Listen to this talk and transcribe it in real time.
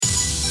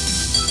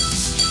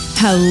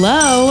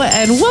Hello,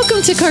 and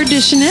welcome to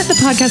Kardashian, the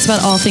podcast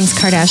about all things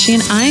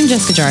Kardashian. I'm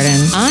Jessica Jardin.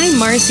 I'm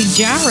Marcy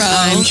Jarrow.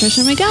 I'm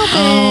Trisha McAlpin.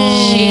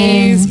 Oh,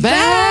 She's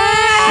back.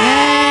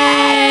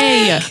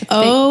 Yay!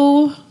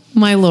 Oh,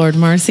 my Lord,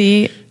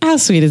 Marcy. How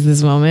sweet is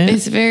this moment?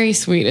 It's very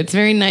sweet. It's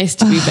very nice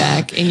to be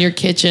back in your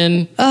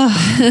kitchen.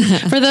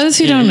 For those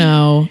who don't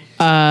know,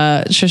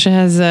 Trisha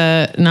has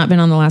not been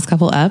on the last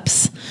couple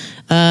eps.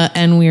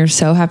 And we are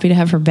so happy to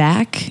have her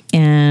back,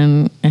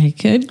 and I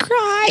could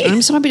cry.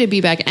 I'm so happy to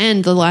be back,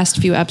 and the last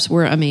few eps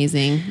were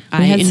amazing.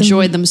 I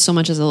enjoyed them so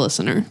much as a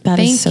listener. That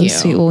is so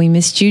sweet. Well, we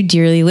missed you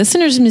dearly.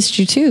 Listeners missed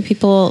you too.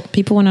 People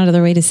went out of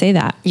their way to say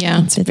that.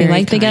 Yeah, that they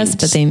liked the guest,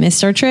 but they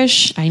missed our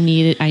Trish. I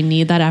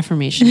need that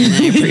affirmation, and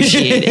I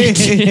appreciate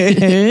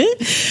it.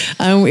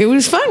 It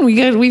was fun.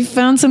 We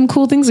found some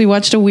cool things. We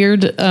watched a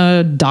weird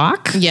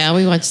doc. Yeah,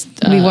 we watched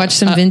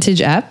some vintage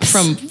eps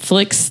from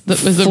Flicks.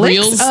 That was the Flicks?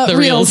 Reels. The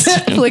Reels.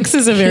 Flicks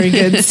is a very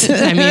good.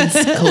 I mean,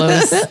 it's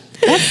close.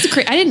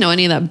 I didn't know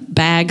any of that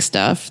bag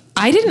stuff.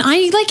 I didn't.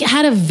 I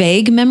had a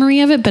vague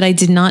memory of it, but I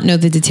did not know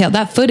the detail.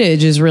 That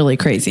footage is really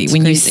crazy.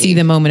 When you see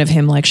the moment of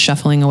him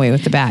shuffling away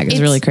with the bag, it's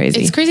really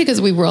crazy. It's crazy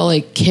because we were all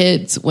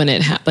kids when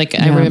it happened.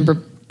 I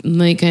remember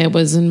I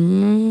was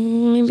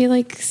in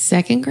maybe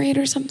second grade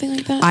or something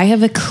like that. I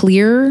have a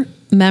clear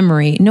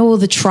memory. No, well,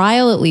 the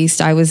trial, at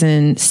least I was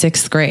in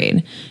sixth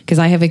grade, because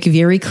I have a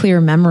very clear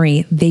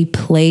memory. They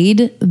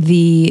played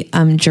the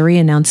jury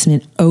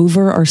announcement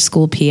over our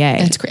school PA.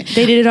 That's great.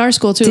 They did it at our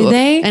school too. Did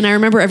they? And I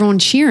remember everyone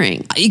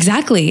cheering.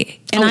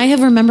 Exactly. And I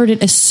have remembered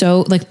it as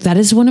so that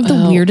is one of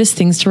the weirdest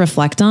things to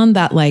reflect on,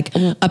 that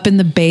up in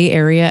the Bay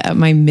Area at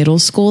my middle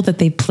school, that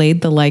they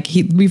played the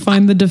we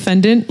find the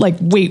defendant.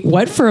 Wait,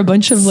 what? For a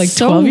bunch of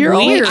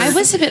 12-year-olds? I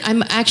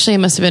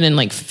must have been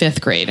in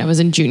fifth grade. I was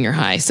in junior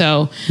high.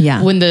 So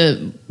yeah, when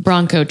the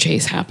Bronco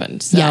chase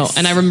happened. So, yes.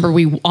 And I remember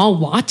we all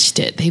watched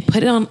it. They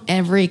put it on,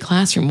 every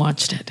classroom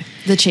watched it.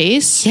 The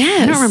chase?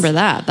 Yes. I don't remember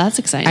that. That's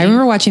exciting. I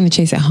remember watching the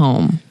chase at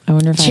home. I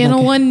wonder if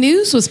Channel 1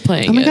 News was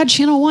playing. Oh my God,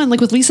 Channel 1,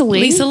 with Lisa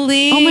Ling? Lisa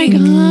Ling. Oh my God.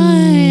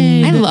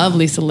 I love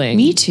Lisa Ling.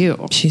 Me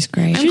too. She's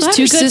great. I'm glad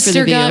too her good for the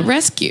sister got video.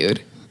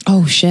 rescued.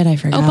 Oh shit, I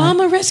forgot.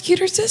 Obama rescued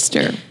her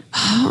sister.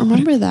 I don't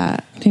remember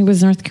that. I think it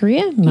was North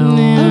Korea? No.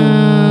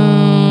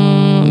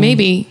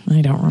 Maybe.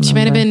 I don't remember. She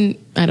might have been,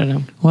 I don't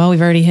know. Well,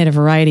 we've already hit a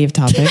variety of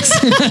topics.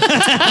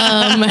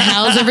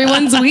 How's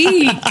everyone's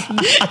week?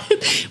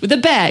 With a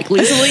bag,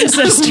 Lisa Ling's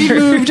We sister.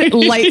 moved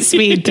light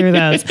speed through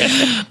those.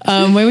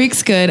 My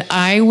week's good.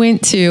 I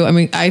went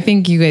to, I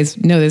think you guys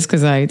know this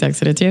because I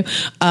texted it to you.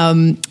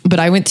 But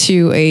I went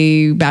to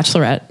a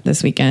bachelorette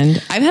this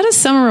weekend. I've had a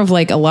summer of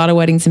a lot of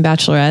weddings and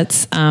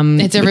bachelorettes.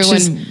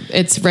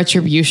 It's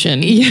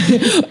retribution. Yeah.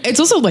 It's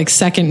also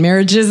second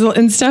marriages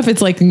and stuff.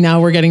 It's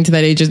now we're getting to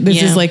that age.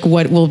 This is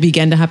what will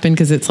begin to happen,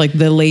 because it's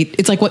the late,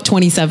 it's what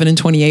 27 and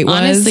 28 was,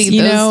 honestly,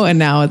 and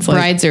now it's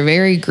brides are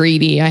very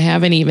greedy. I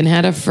haven't even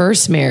had a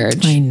first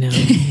marriage. I know.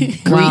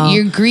 Wow.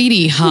 You're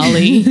greedy,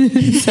 Holly.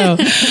 So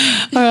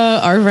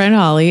our friend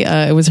Holly,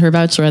 it was her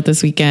bachelorette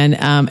this weekend,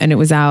 and it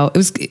was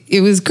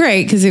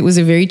great because it was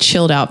a very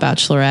chilled out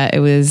bachelorette. It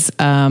was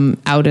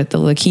out at the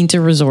La Quinta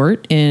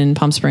Resort in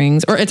Palm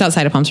Springs, or it's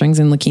outside of Palm Springs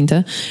in La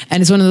Quinta,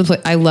 and it's one of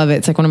the I love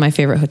it. It's one of my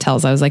favorite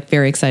hotels. I was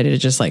very excited to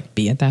just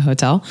be at that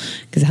hotel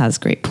because it has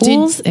great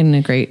pools and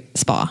a great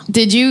spa.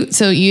 Did you?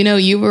 So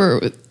you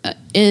were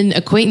in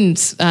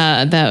acquaintance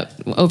that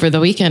over the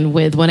weekend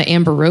with one of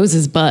Amber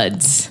Rose's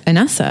buds,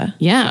 Anessa.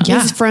 Yeah.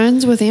 He's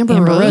friends with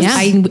Amber Rose.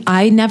 Yeah.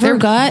 I never They're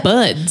got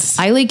buds.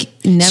 I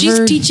never.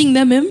 She's teaching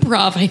them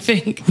improv, I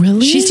think.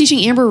 Really? She's teaching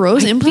Amber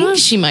Rose I improv? think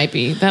she might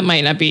be. That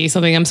might not be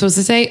something I'm supposed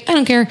to say. I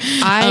don't care.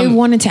 I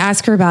wanted to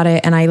ask her about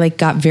it, and I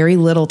got very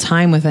little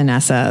time with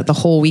Anessa the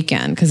whole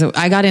weekend because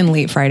I got in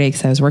late Friday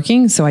because I was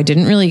working, so I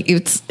didn't really.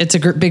 It's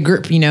a big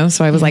group,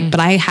 So I was but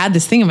I had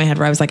this thing in my head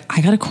where I was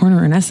I got to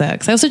corner Anessa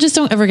because I also just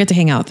don't ever get to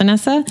hang out with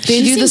Anessa.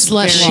 They do the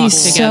slut walk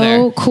She's together.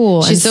 so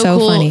cool. She's and so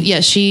cool. funny.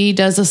 Yeah, she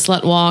does a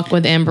slut walk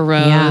with Amber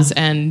Rose,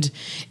 and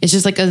it's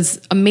just an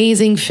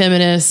amazing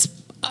feminist,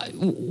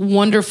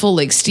 wonderful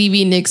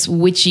Stevie Nicks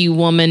witchy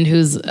woman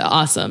who's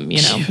awesome.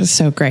 It was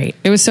so great.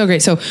 It was so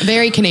great. So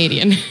very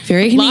Canadian.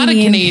 Very Canadian. A lot of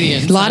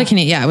Canadians. A lot of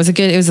Canadian. Yeah,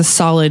 it was a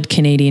solid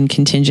Canadian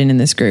contingent in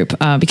this group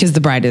because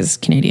the bride is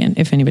Canadian,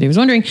 if anybody was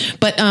wondering.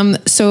 But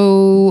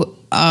so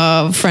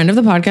a friend of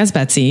the podcast,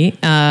 Betsy,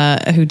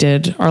 who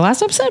did our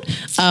last episode,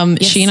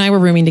 she and I were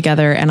rooming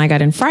together, and I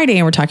got in Friday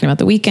and we're talking about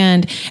the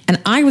weekend, and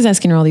I was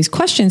asking her all these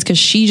questions because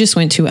she just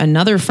went to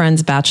another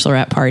friend's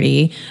bachelorette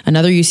party,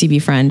 another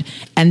UCB friend,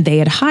 and they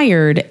had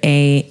hired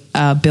a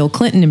Bill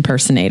Clinton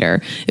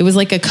impersonator. It was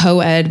a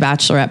co-ed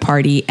bachelorette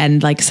party,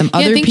 and some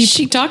other I think people.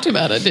 she talked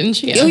about it, didn't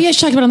she? Oh yeah,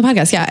 she talked about it on the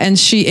podcast. Yeah, and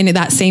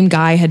that same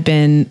guy had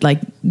been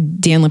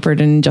Dan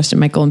Lippert and Justin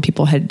Michael, and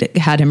people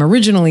had him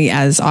originally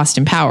as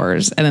Austin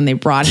Powers, and then they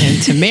brought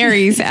him to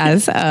Mary's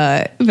as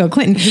Bill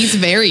Clinton. He's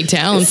very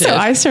talented. So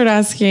I started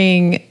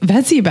asking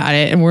Betsy about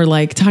it, and we're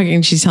talking,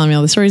 and she's telling me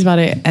all the stories about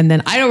it, and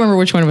then I don't remember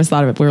which one of us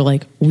thought of it. But we were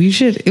we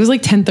should. It was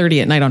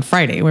 10:30 at night on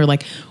Friday. We were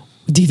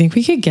do you think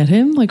we could get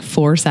him like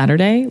for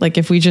Saturday? Like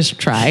if we just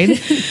tried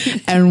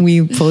and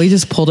we fully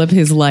just pulled up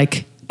his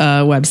like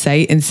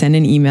website and send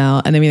an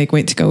email, and then we like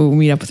went to go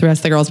meet up with the rest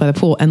of the girls by the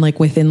pool, and like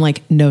within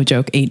like no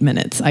joke 8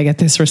 minutes I get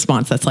this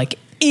response that's like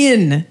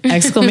in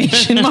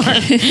exclamation mark.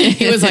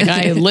 He was like,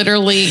 I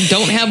literally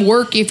don't have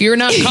work if you're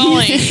not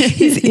calling.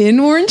 He's in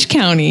Orange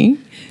County.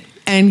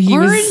 And he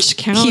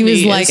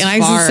was like, and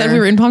I said we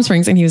were in Palm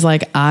Springs, and he was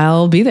like,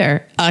 I'll be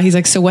there. He's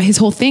like, so what his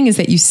whole thing is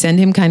that you send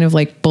him kind of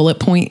like bullet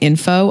point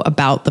info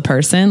about the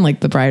person, like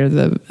the bride or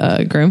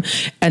the groom.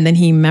 And then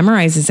he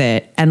memorizes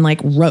it and like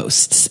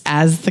roasts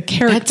as the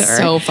character. That's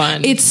so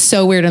fun. It's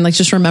so weird. And like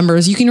just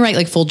remembers, you can write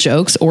like full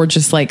jokes or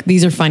just like,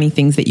 these are funny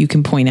things that you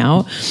can point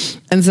out.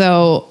 And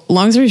so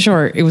long story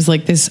short, it was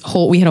like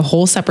we had a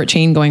whole separate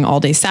chain going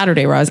all day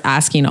Saturday where I was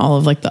asking all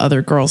of like the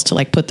other girls to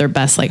like put their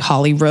best like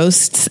Holly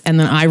roasts. And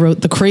then I wrote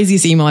the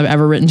craziest email I've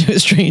ever written to a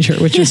stranger,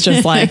 which was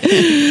just like,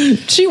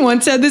 she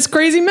once had this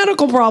crazy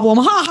medical problem,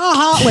 ha ha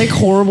ha, like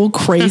horrible,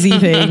 crazy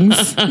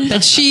things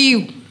that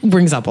she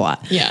brings up a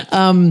lot.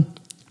 Yeah.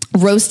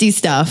 Roasty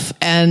stuff,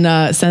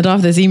 and sent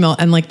off this email,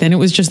 and like then it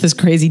was just this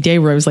crazy day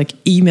where I was like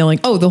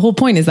emailing. Oh, the whole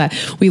point is that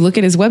we look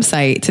at his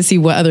website to see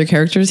what other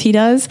characters he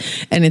does,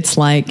 and it's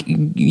like,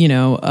 you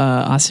know,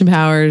 Austin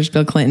Powers,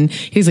 Bill Clinton.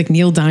 He's like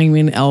Neil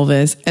Diamond,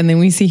 Elvis, and then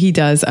we see he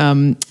does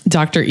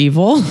Dr.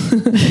 Evil.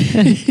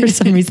 For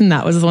some reason,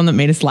 that was the one that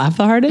made us laugh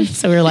the hardest.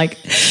 So we were like,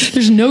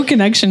 "There's no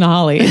connection to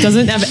Holly. It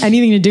doesn't have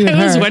anything to do with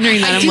her." I was wondering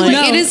that. I'm like,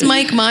 no. It is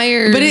Mike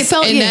Myers, but it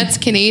felt, and that's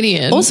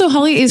Canadian. Also,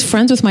 Holly is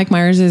friends with Mike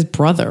Myers'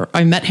 brother.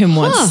 I met him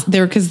once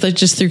there because they're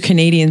just through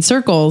Canadian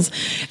circles,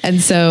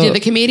 and so the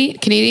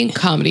Canadian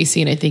comedy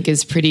scene I think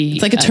is pretty.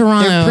 It's like a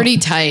Toronto. They're pretty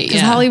tight.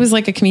 Because Holly was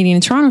like a comedian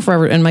in Toronto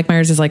forever, and Mike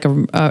Myers is like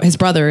his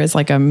brother is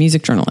like a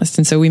music journalist,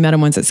 and so we met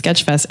him once at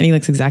Sketchfest, and he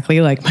looks exactly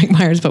like Mike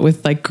Myers, but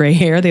with like gray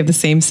hair. They have the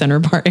same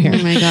center part hair.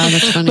 Oh my god,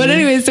 that's funny. But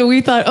anyway, so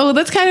we thought, oh,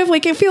 that's kind of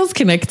like it feels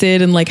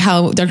connected, and like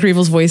how Dr.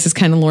 Evil's voice is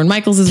kind of Lorne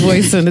Michaels'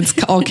 voice, and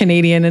it's all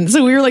Canadian, and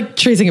so we were like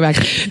tracing it back,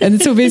 and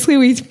so basically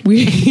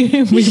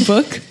we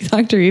book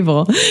Dr.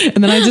 Evil,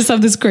 and then I just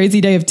have this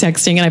crazy day of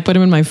texting, and I put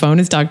him in my phone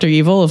as Dr.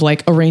 Evil of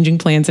like arranging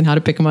plans and how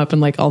to pick him up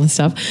and like all this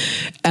stuff,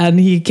 and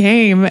he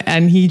came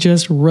and he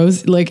just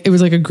rose like it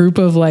was like a group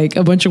of like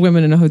a bunch of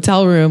women in a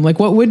hotel room, like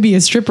what would be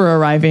a stripper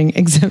arriving,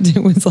 except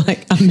it was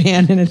like a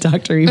man in a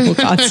Dr. Evil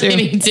costume.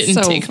 And he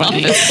didn't take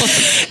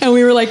off. And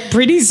we were like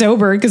pretty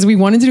sober because we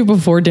wanted to do it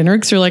before dinner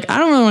because we were like, I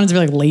don't really want it to be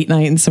like late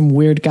night and some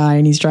weird guy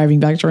and he's driving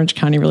back to Orange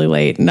County really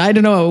late. And I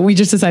don't know, we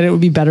just decided it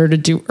would be better to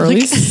do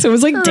early. So it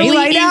was like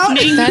daylight out.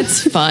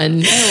 That's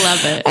fun. I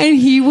love it. And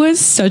he was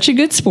such a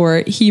good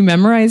sport. He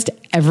memorized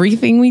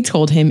everything we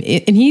told him,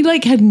 and he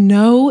like had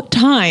no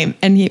time.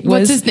 And he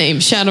what's his name?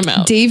 Shout him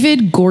out.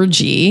 David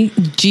Gorgie,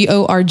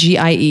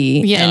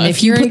 Gorgie. Yeah. And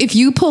if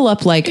you pull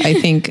up like I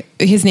think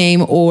his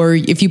name, or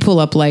if you pull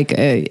up like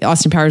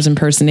Austin Powers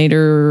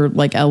impersonator,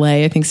 like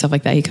LA, I think stuff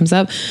like that, he comes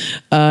up.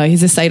 He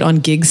has a site on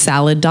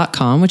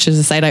gigsalad.com, which is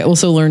a site I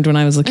also learned when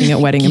I was looking at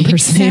wedding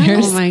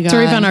impersonators. Oh my god! So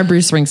we found our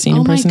Bruce Springsteen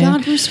impersonator. Oh my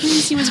god, Bruce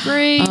Springsteen was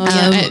great.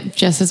 At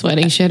Jess's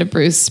wedding, she had a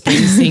Bruce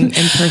Springsteen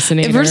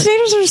impersonator.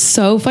 Impersonators are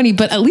so funny,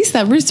 but at least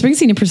that Bruce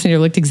Springsteen impersonator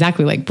looked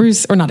exactly like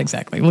Bruce, or not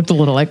exactly, looked a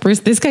little like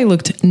Bruce. This guy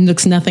looks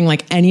nothing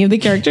like any of the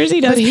characters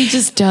he does. But he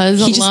just does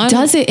a lot. He just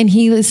does it, and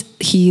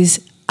he's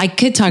I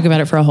could talk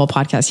about it for a whole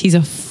podcast. He's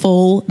a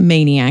full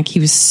maniac. He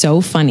was so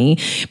funny,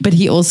 but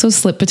he also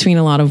slipped between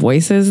a lot of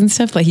voices and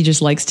stuff that he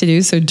just likes to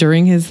do. So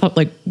during his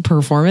like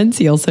performance,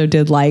 he also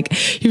did like,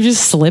 he would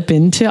just slip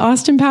into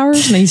Austin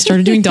Powers, and then he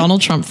started doing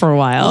Donald Trump for a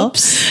while.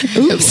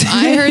 Oops.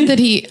 I heard that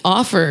he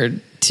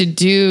offered to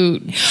do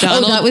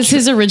Donald. Oh, that was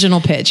his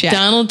original pitch. Yeah,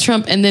 Donald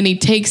Trump, and then he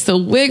takes the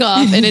wig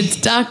off, and it's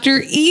Dr.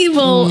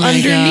 Evil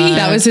underneath. God.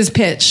 That was his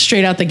pitch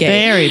straight out the gate.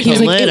 Very he was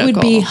political. like, it would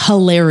be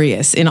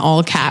hilarious in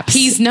all caps.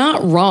 He's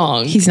not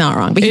wrong. He's not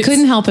wrong, but he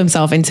couldn't help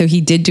himself, and so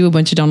he did do a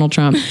bunch of Donald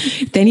Trump.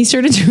 Then he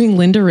started doing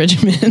Linda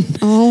Ridgman.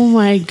 Oh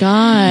my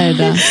god,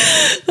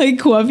 like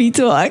Coffee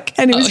Talk,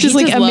 and it was just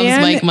like a loves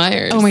man. Mike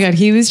Myers. Oh my god,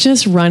 he was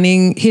just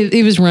running.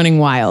 He was running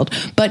wild,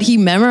 but he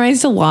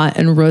memorized a lot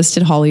and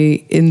roasted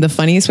Holly in the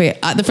funniest way.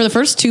 For the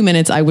first 2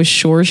 minutes, I was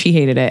sure she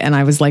hated it, and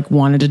I was like,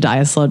 wanted to die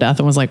a slow death,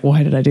 and was like,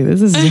 why did I do this?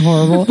 This is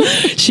horrible.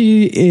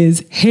 She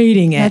is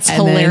hating it. That's and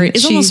hilarious.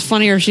 It's almost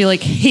funnier. She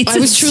like hates. I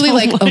was truly so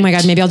like, much. oh my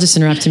god, maybe I'll just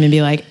interrupt him and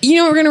be like, you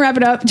know, we're gonna wrap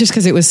it up, just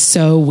because it was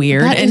so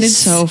weird. That and is it's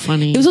so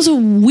funny. It was also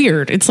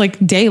weird. It's like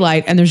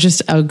daylight, and there's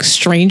just a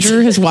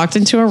stranger has walked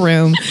into a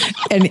room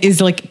and is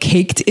like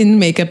caked in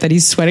makeup that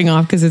he's sweating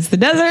off because it's the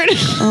desert.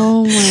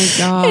 Oh my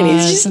god! And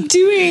he's just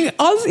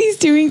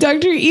doing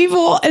Dr.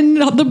 Evil, and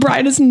the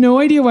bride has no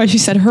idea why.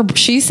 She said at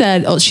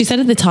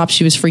the top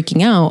she was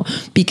freaking out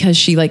because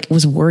she like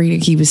was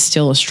worried he was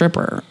still a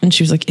stripper, and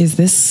she was like, is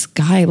this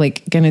guy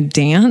like gonna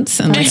dance?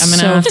 And like, I'm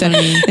gonna have to.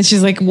 And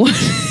she's like, what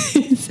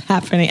is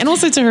happening? And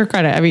also, to her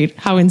credit, I mean,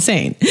 how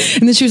insane.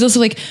 And then she was also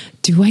like,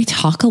 do I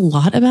talk a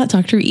lot about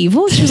Dr.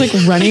 Evil? She was like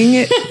running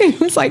it. It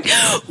was like,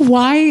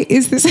 why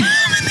is this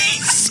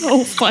happening?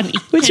 So funny,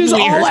 Which is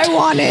all I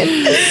wanted.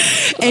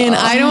 And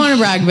I don't want to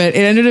brag, but it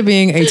ended up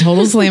being a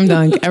total slam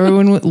dunk.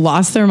 Everyone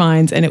lost their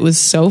minds and it was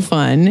so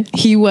fun.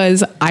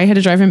 I had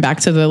to drive him back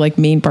to the like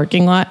main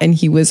parking lot and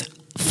he was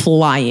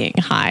flying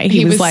high.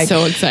 He was like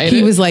so excited.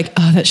 He was like,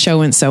 "Oh, that show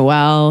went so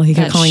well." He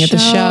kept calling it the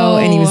show,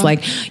 and he was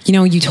like,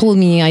 "You told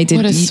me I did.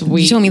 What a you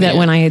sweet told me that man.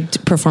 when I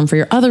had performed for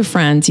your other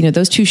friends,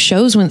 those 2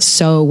 shows went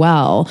so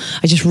well.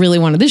 I just really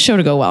wanted this show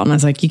to go well." And I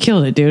was like, "You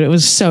killed it, dude. It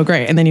was so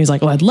great." And then he was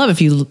like, "Well, I'd love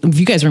if you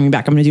guys bring me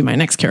back. I'm going to do my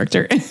next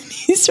character." And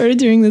he started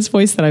doing this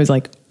voice that I was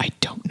like, "I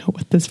don't know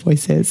what this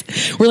voice is."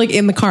 We're like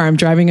in the car. I'm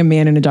driving a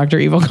man in a Dr.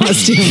 Evil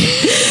costume,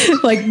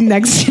 like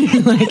next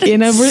to like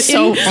in a.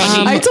 So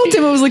funny. I told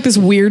Tim it was like this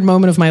weird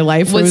moment of my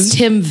life. Where Was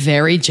Tim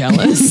very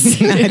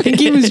jealous? I think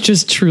he was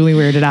just truly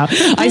weirded out.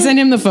 I sent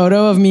him the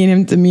photo of me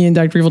and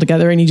Dr. Evil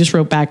together, and he just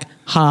wrote back,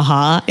 "Ha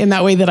ha," in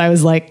that way that I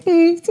was like,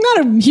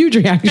 not a huge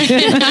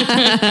reaction.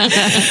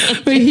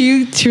 But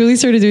he truly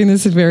started doing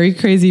this very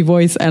crazy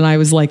voice, and I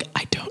was like,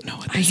 I don't know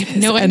what this is.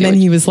 no idea and then what-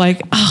 he was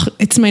like, "Oh,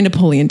 it's my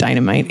Napoleon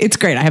Dynamite. It's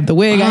great. I have the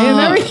wig. I have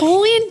everything."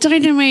 Napoleon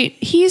Dynamite.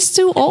 He's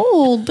too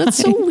old. That's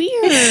so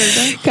weird.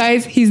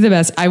 Guys, he's the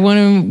best. I want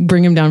to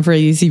bring him down for a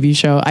UCB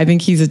show. I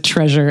think he's a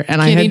treasure.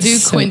 And I Can had he do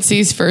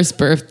Quincy's first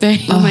birthday?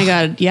 Oh my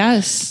God.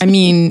 Yes. I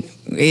mean,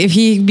 if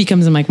he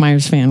becomes a Mike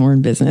Myers fan, we're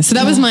in business. So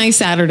that was my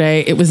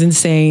Saturday. It was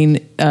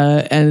insane.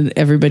 And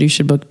everybody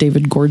should book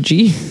David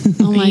Gorgie.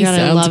 Oh my He God. I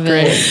sounds love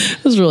great. it.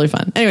 It was really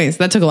fun. Anyways,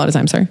 that took a lot of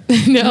time. Sorry.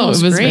 No,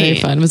 was it was very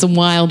great. fun. It was a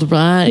wild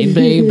ride,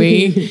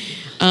 baby.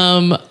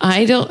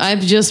 I've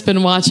just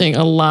been watching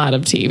a lot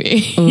of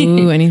TV.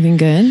 Ooh, anything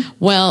good?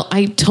 Well,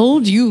 I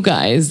told you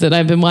guys that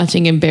I've been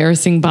watching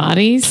Embarrassing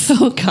Bodies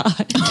Oh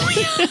God.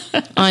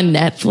 on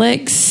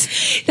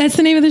Netflix. That's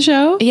the name of the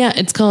show? Yeah,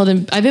 it's called.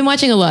 I've been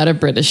watching a lot of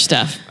British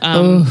stuff.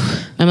 I'm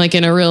like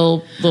in a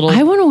real little.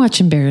 I want to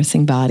watch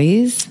Embarrassing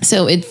Bodies.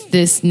 So it's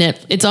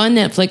it's on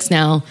Netflix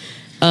now.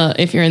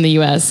 If you're in the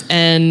US,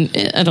 and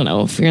I don't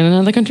know if you're in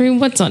another country,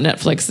 what's on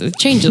Netflix? It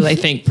changes, I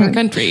think, per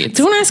country.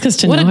 Don't ask us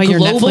to What know a how your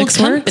global Netflix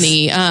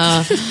company.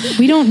 works.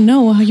 We don't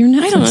know how your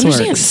Netflix I don't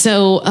understand. works.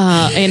 So,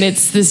 and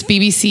it's this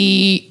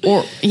BBC,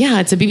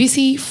 it's a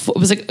BBC. It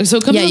was like so.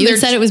 It comes Yeah, on you their,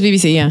 said it was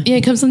BBC, yeah. Yeah,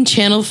 it comes on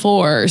Channel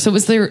 4. So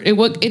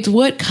it's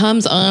what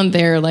comes on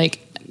their like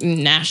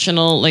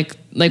national like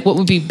what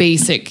would be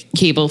basic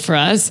cable for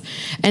us,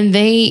 and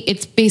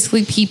it's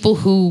basically people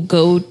who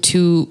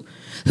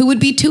who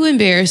would be too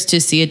embarrassed to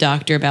see a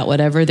doctor about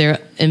whatever their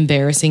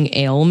embarrassing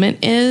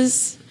ailment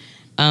is.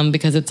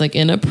 Because it's like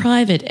in a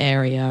private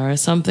area or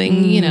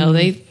something,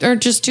 they are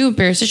just too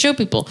embarrassed to show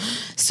people.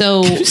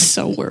 So I'm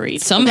so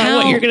worried. somehow about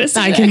what you're going to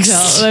say. I can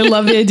tell. I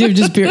love the idea of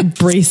just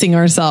bracing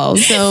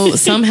ourselves. So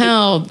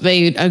somehow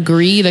they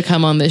agree to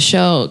come on this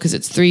show because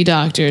it's 3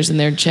 doctors and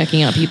they're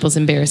checking out people's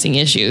embarrassing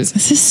issues.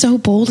 This is so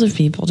bold of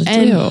people to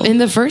And do. in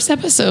the first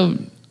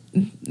episode,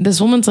 this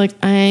woman's like,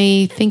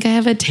 "I think I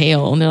have a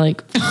tail," and they're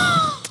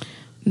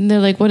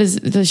like, "What is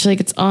it?" She's like,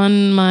 "It's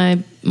on my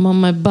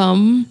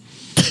bum."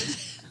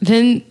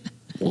 Then,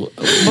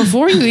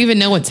 before you even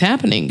know what's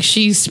happening,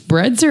 she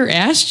spreads her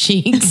ass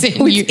cheeks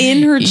and It's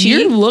in her cheek?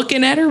 You're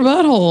looking at her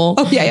butthole.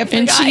 Oh, yeah, I and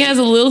forgot. she has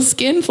a little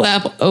skin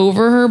flap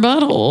over her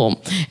butthole,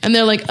 and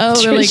they're like,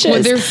 they're like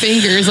with their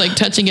fingers like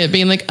touching it,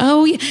 being like,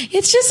 "Oh,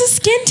 it's just a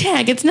skin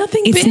tag. It's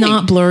nothing. It's big."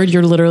 not blurred.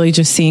 You're literally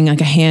just seeing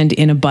like a hand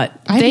in a butt.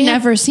 I've They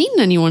never seen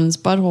anyone's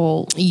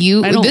butthole.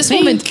 I don't This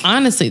think. woman,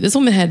 honestly, this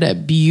woman had a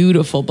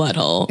beautiful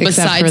butthole.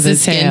 Except besides for the the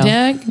skin tail.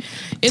 tag.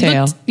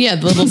 Tail. The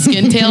little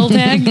skin tail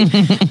tag.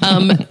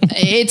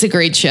 It's a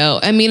great show.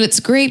 I mean, it's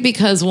great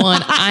because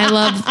one, I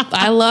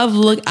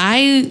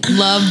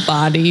love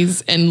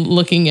bodies and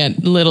looking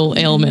at little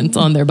ailments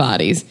on their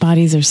bodies.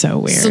 Bodies are so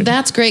weird. So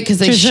that's great because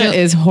they Trisha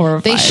is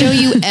horrified. They show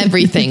you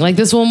everything. Like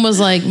this woman was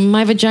like,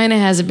 "My vagina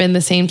hasn't been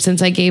the same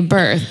since I gave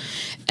birth."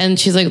 And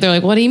they're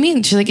like, "What do you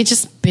mean?" She's like, "It's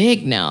just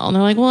big now." And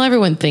they're like, "Well,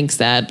 everyone thinks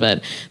that,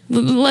 but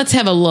let's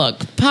have a look.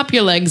 Pop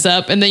your legs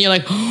up." And then you're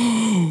like,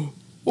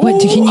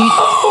 What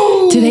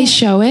do they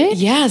show it?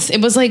 yes,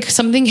 it was like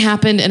something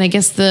happened. And I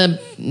guess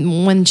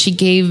when she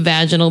gave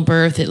vaginal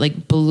birth, it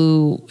like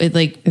blew, it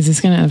like, Is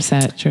this going to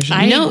upset Trisha?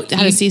 I know,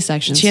 had a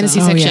C-section. She had a so-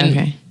 C-section. Oh,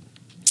 yeah, okay.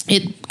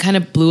 It kind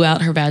of blew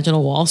out her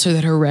vaginal wall so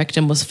that her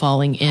rectum was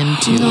falling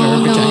into her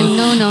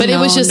vagina. no, but it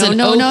was just no, an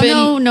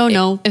no, open.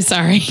 no.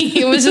 Sorry,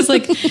 it was just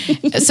like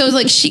so.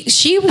 Like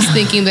she was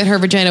thinking that her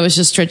vagina was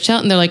just stretched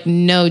out, and they're like,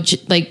 "No,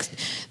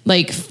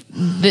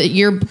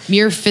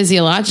 you're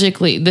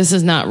physiologically this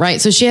is not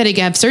right." So she had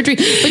to have surgery.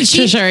 But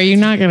she. Trisha, are you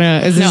not going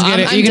to, is this No,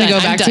 gonna, I'm you're going to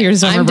done. go back I'm to your done.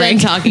 summer I'm break?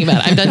 done talking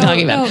about it. I'm done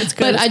talking about it. it's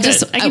good, But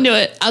it's good. I can do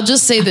it. I'll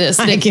just say this.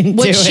 I can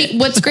do it.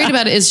 What's great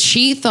about it is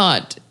she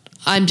thought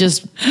I'm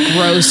just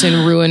gross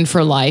and ruined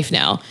for life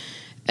now.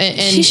 And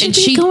She should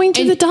be going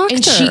to the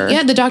doctor.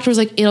 And the doctor was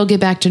like, "It'll get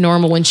back to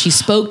normal" when she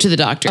spoke to the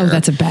doctor. Oh,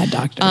 that's a bad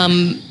doctor.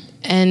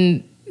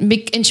 And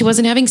and she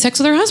wasn't having sex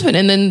with her husband.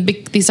 And then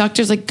these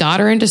doctors like got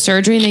her into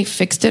surgery and they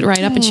fixed it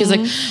right up. And she's like,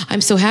 I'm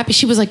so happy.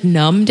 She was like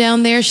numb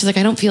down there. She's like,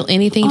 I don't feel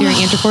anything during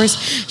intercourse.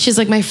 She's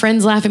like, my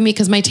friends laugh at me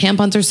because my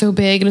tampons are so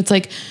big. And it's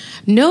like,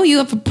 no, you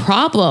have a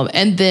problem.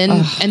 And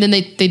then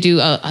they do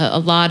a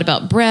lot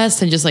about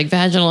breasts and just like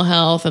vaginal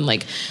health and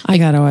like I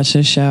gotta watch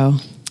this show.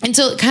 And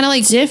so kind of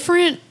like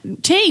different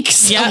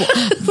takes. Yeah.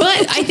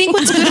 But I think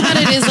what's good about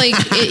it is like,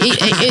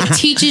 it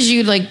teaches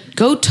you like,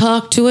 go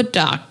talk to a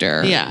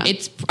doctor. Yeah.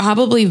 It's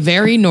probably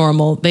very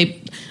normal.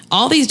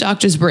 All these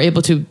doctors were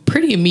able to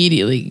pretty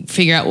immediately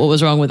figure out what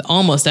was wrong with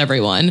almost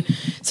everyone.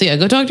 So yeah,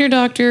 go talk to your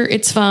doctor.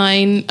 It's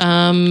fine.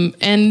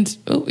 And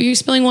are you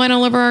spilling wine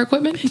all over our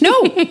equipment? No,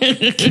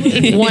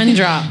 one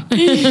drop.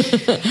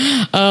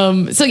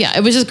 So yeah,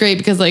 it was just great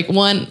because like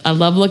one, I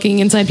love looking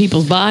inside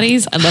people's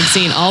bodies. I love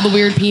seeing all the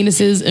weird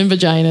penises and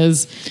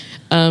vaginas.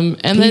 And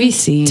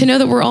PVC. then to know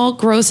that we're all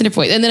gross in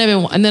different ways. And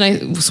then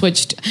I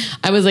switched.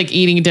 I was like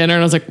eating dinner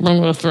and I was like, I'm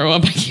going to throw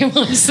up. I can't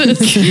watch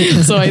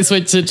this. So I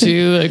switched it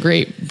to a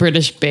Great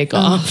British Bake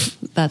Off.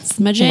 That's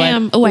my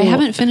jam. What? Oh, I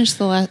haven't finished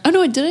the last. Oh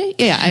no, did I?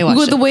 Yeah, I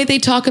watched The way they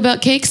talk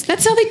about cakes,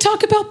 that's how they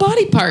talk about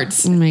body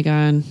parts. Oh my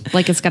god,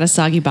 like it's got a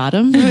soggy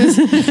bottom.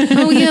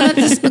 Oh yeah, that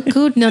doesn't look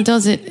good. Now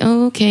does it?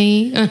 Oh,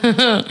 okay.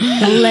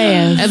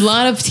 A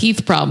lot of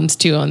teeth problems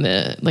too on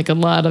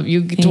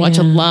you get to watch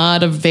a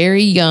lot of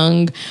very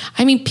young.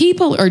 I mean,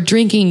 people are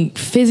drinking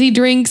fizzy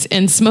drinks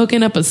and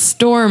smoking up a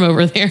storm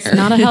over there.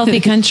 Not a healthy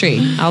country,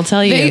 I'll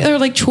tell you. They are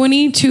like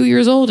 22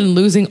 years old and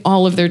losing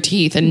all of their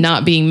teeth and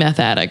not being meth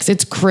addicts.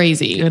 It's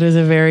crazy. It is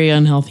a very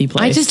unhealthy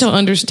place. I just don't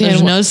understand.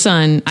 There's no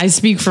sun. I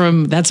speak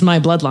from, that's my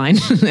bloodline.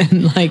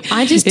 And like,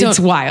 I just it's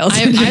wild.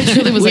 I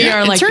truly was We like,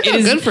 are like, it turned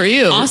out good for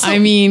you. Awesome. I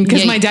mean,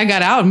 because Yeah, my dad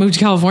got out and moved to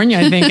California,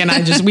 I think, and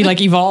we like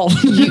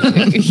evolved.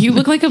 you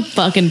look like a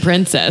fucking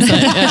princess.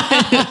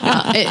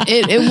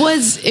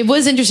 It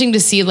was interesting to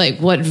see like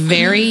what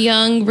very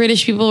young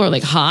British people were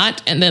like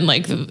hot, and then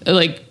like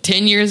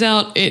 10 years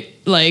out,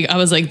 I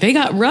was like, they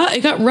got rough.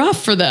 It got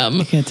rough for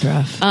them. It's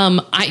rough.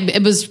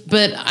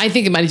 But I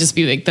think it might just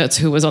be like that's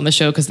who was on the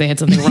show because they had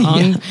something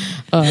wrong.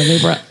 They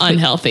were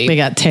unhealthy. They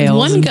got tails.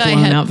 One and guy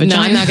blown had. out No,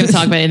 I'm vaginas. not going to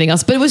talk about anything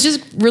else. But it was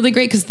just really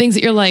great because things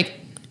that you're like,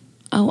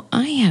 oh,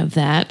 I have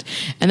that,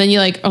 and then you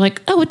are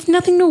like, oh, it's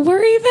nothing to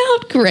worry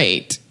about.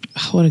 Great.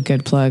 Oh, what a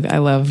good plug. I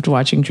loved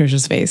watching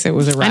Trisha's face. It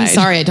was a ride. I'm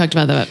sorry I talked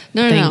about that.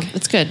 No,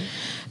 it's good.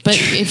 But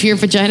if your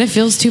vagina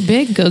feels too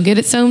big, go get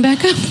it sewn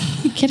back up.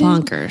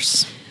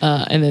 Bonkers.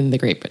 And then the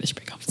Great British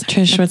Bake Off.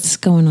 Trish, what's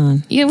going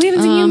on? Yeah, we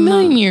haven't seen you in a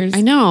million years.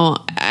 I know.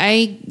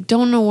 I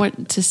don't know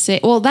what to say.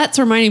 Well, that's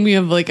reminding me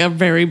of like a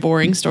very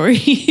boring story.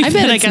 I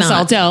bet I it's guess not.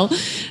 I'll tell.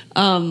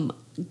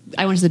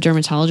 I went to the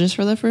dermatologist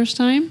for the first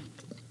time.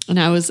 And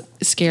I was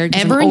scared.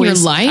 Ever in your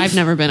life? I've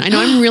never been. I know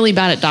I'm really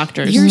bad at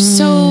doctors. You're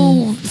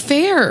so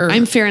fair.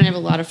 I'm fair and I have a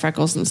lot of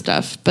freckles and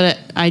stuff, but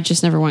I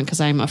just never went because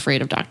I'm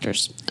afraid of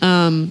doctors.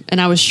 And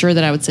I was sure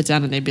that I would sit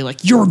down and they'd be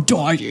like, "You're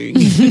dying."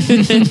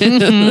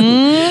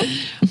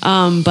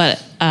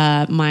 But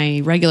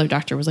my regular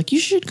doctor was like, "You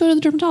should go to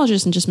the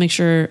dermatologist and just make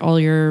sure all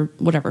your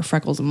whatever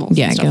freckles and moles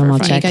Yeah, and get stuff them are all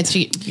fine." checked.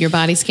 you got your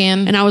body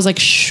scan. And I was like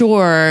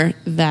sure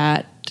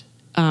that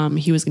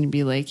he was going to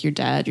be like, "You're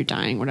dead, you're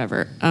dying,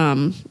 whatever."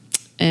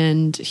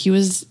 And he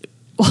was.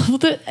 Well,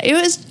 it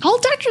was all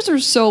doctors are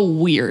so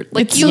weird.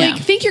 Like It's you so- like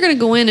think you're gonna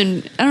go in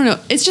and I don't know.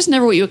 It's just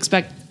never what you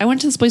expect. I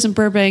went to this place in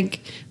Burbank,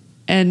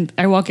 and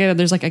I walk in and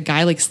there's like a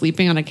guy like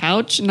sleeping on a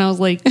couch, and I was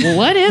like,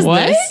 "What is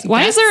What? this?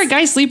 Why is there a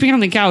guy sleeping on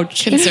the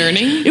couch?"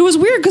 Concerning. It was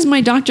weird because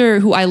my doctor,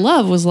 who I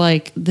love, was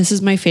like, "This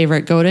is my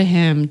favorite. Go to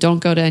him. Don't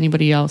go to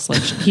anybody else.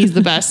 Like he's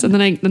the best." And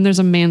then there's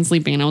a man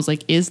sleeping, and I was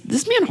like, "Is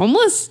this man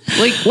homeless?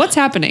 Like what's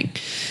happening?"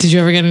 Did you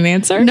ever get an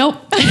answer? Nope.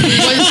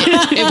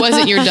 It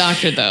wasn't your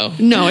doctor though.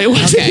 No, it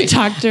wasn't Okay. a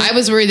doctor. I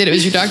was worried that it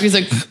was your doctor. He's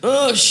like,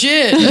 oh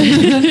shit.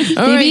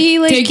 All right, he,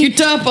 like, take your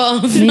top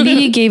off. Maybe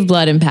he gave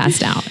blood and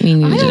passed out. And he I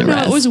needed don't a know.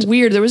 rest. It was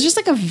weird. There was just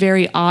like a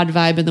very odd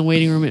vibe in the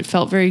waiting room. It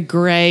felt very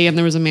gray, and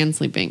there was a man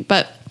sleeping.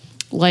 But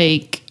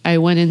like, I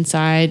went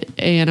inside,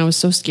 and I was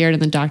so scared.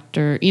 And the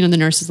doctor, the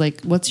nurse is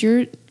like, "What's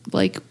your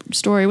like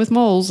story with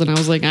moles?" And I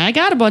was like, "I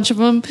got a bunch of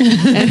them,"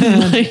 and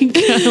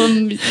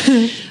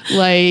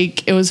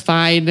like it was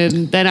fine.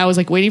 And then I was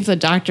like waiting for the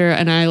doctor,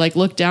 and I like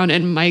looked down,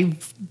 and my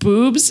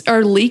boobs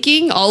are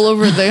leaking all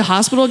over the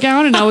hospital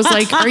gown, and I was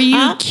like, "Are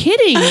you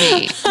kidding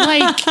me?"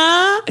 Like,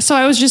 so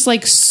I was just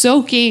like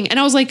soaking, and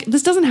I was like,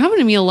 "This doesn't happen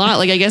to me a lot.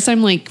 Like, I guess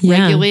I'm like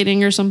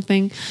regulating or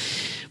something."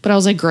 But I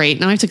was like, "Great,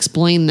 now I have to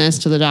explain this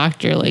to the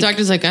doctor." Like, The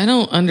doctor's like, I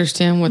don't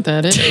understand what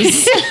that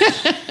is.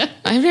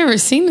 I've never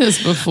seen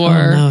this before.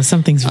 Oh, no,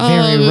 something's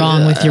very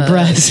wrong with your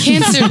breast.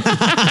 Cancer.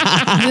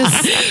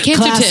 Cancer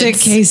Classic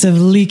tits. case of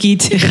leaky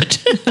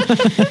tit.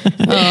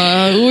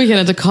 We're gonna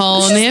have to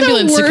call an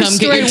ambulance to come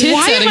get your tits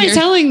Why out am of I here.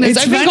 telling this?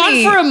 It's I've been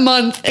funny. gone for a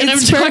month, and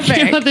It's I'm talking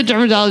perfect. about the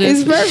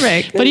dermatologist. It's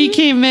perfect. But he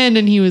came in,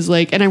 and he was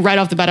like, and I right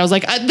off the bat, I was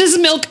like, "This is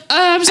milk.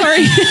 I'm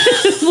sorry."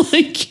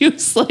 Like he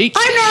was like,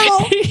 I'm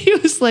normal. He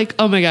was like,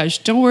 "Oh my gosh,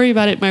 don't worry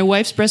about it. My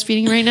wife's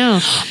breastfeeding right now."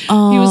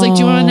 He was like,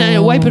 "Do you want to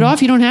wipe it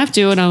off? You don't have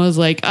to." And I was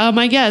like, "My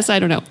my guess. I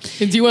don't know.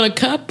 Do you want a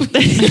cup?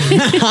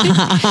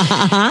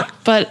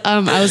 But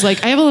I was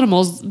like, I have a little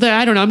moles.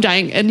 I don't know. I'm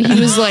dying. And he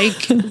was like,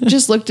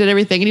 just looked at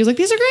everything and he was like,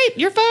 these are great.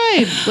 You're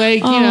fine.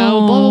 Like, you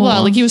know, blah, blah, blah.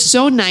 Like he was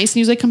so nice. And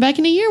he was like, come back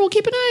in a year. We'll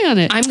keep an eye on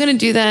it. I'm going to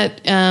do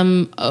that.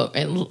 I'm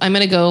going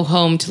to go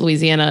home to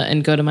Louisiana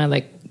and go to my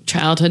like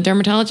childhood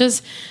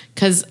dermatologist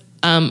because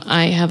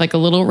I have like a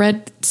little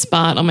red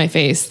spot on my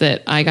face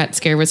that I got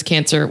scared was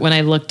cancer when I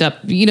looked up,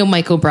 you know,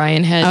 Mike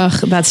O'Brien had. Ugh,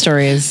 that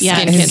story is Skin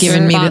has cancer.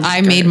 given me. I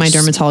Monsters. made my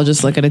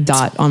dermatologist look at a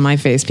dot on my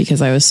face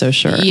because I was so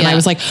sure, and Yeah. I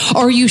was like,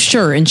 "Are you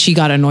sure?" And she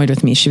got annoyed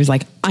with me. She was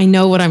like, "I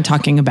know what I'm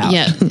talking about."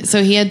 Yeah.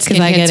 So he had skin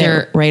because I get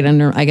cancer. it right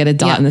under. I get a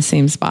dot Yeah. in the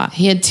same spot.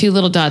 He had 2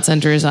 little dots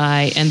under his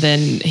eye, and then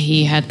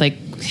he had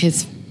like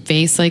his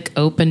face like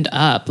opened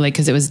up, like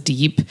because it was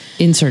deep.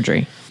 In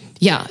surgery.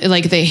 Yeah,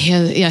 like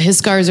his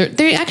scars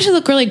they actually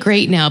look really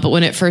great now, but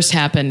when it first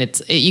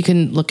happened, you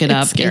can look it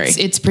up. scary.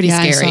 It's pretty Yeah,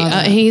 I scary. saw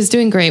that. He's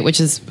doing great, which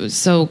is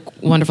so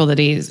wonderful that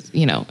he's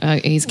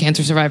he's a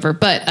cancer survivor.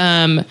 But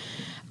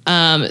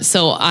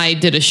so I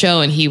did a show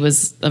and he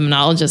was a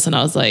monologist, and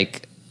I was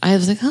like, oh,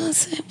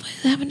 what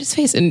happened to his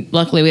face? And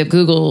luckily we have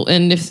Google,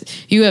 and if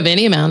you have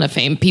any amount of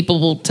fame, people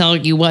will tell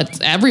you what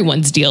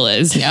everyone's deal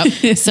is.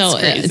 Yep. So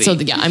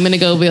yeah, I'm going to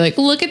go be like,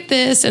 look at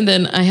this. And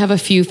then I have a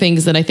few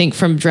things that I think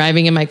from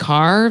driving in my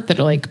car that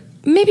are like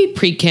maybe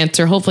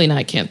pre-cancer, hopefully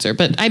not cancer,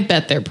 but I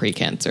bet they're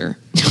pre-cancer.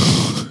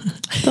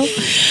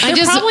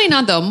 They're probably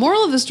not though.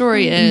 Moral of the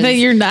story is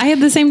I had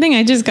the same thing.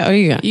 I just got. Oh,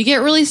 you got. you get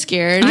really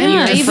scared I and know.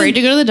 you're I afraid even-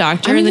 to go to the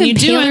doctor I'm and then you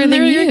even do paler and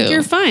then than you're, you.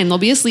 you're fine. There'll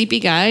be a sleepy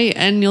guy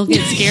and you'll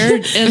get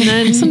scared and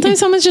then Sometimes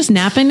someone's just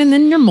napping, and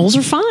then your moles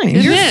are fine.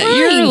 you're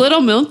fine. a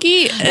little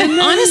milky. And then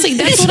Honestly,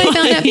 that's what I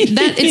found out.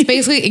 That it's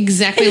basically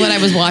exactly what I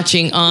was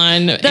watching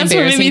on that's what made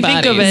Embarrassing me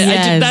Bodies. think of it.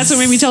 Yes. That's what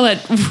made me tell that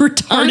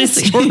retarded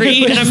Honestly.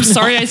 story. And I'm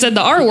sorry I said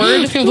the R word.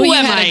 Well, Who you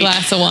am had I? a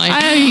glass of wine.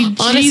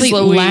 Honestly, Honestly,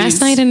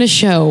 last night in a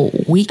show,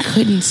 we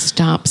couldn't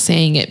stop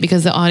saying it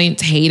because the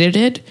audience hated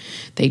it.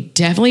 They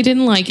definitely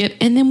didn't like it.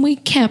 And then we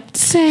kept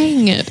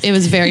saying it. It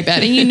was very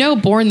bad. And you know,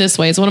 Born This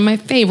Way is one of my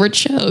favorite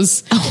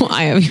shows. Oh,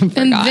 I even forgot.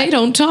 And they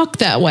don't talk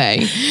that way.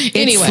 It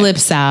Anyway.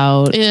 slips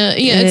out.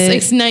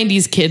 It's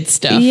 90s kid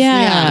stuff.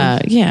 Yeah.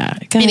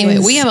 Guys, Anyway,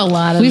 we have a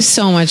lot of- We have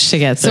so much to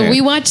get through. So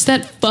we watched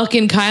that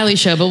fucking Kylie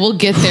show, but we'll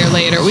get there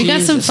later. We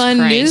got some Jesus fun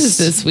Christ. news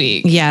this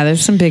week. Yeah,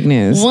 there's some big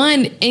news.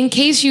 One, in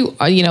case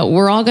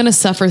we're all going to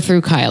suffer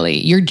through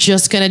Kylie. You're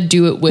just going to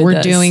do it with We're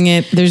us. doing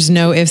it. There's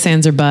no ifs,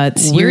 ands, or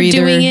buts. We're You're either-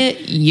 doing it.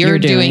 You're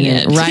doing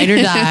it. Ride or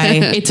die.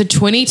 It's a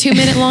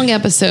 22-minute long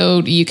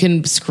episode. You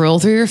can scroll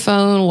through your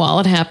phone while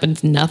it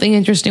happens. Nothing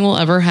interesting will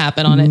ever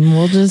happen on it.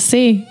 We'll just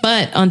see.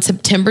 But on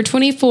September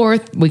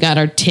 24th, we got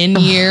our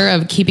 10-year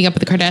of Keeping Up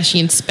with the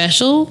Kardashians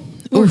special.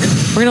 We're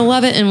going to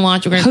love it and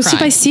watch. We're going to Hosted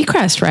by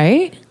Seacrest,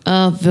 right?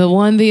 the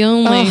one, the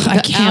only, I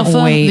the can't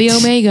Alpha, wait. the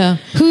Omega.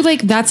 Who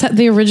that's how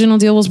the original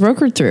deal was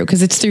brokered through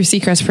because it's through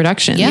Seacrest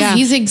Productions. Yeah,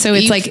 so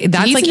it's like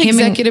that's he's like an him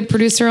executive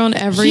producer on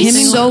every. He's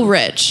single- so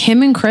rich.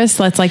 him and Chris.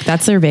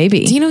 That's their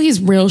baby. Do you know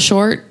he's real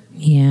short?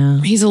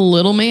 Yeah. He's a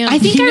little man. I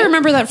think I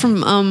remember that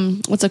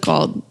from what's it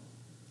called?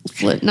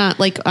 Not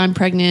like I'm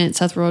Pregnant,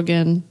 Seth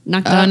Rogen,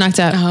 Knocked Up. Knocked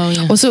Out. Oh,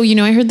 yeah. Well, so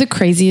I heard the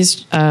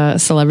craziest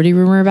celebrity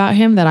rumor about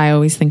him that I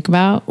always think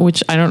about,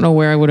 which I don't know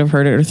where I would have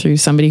heard it or through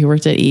somebody who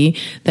worked at E.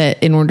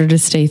 That in order to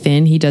stay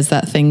thin, he does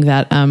that thing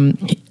that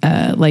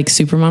like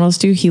supermodels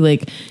do. He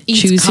like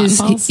Eats chooses.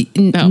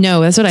 cotton balls? No,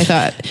 that's what I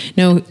thought.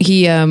 No,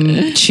 he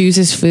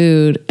chooses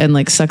food and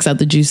like sucks out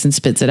the juice and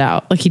spits it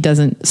out. Like he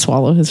doesn't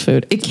swallow his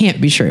food. It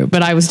can't be true,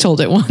 but I was told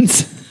it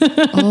once.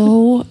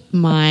 Oh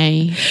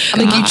my!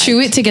 Like you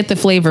chew it to get the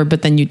flavor,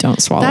 but then you don't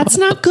swallow. That's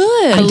not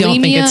good. I don't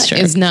think Bulimia it's true.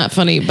 is not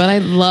funny, but I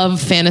love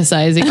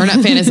fantasizing, or not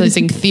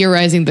fantasizing,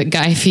 theorizing that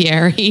Guy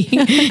Fieri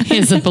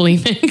is a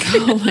bulimic.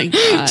 Oh my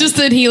god! Just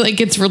that he like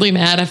gets really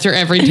mad after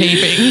every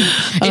taping.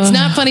 It's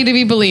not funny to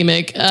be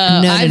bulimic.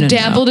 I've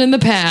dabbled in the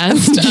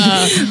past.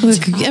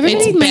 everybody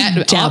It's might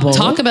bad. dabble.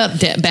 Talk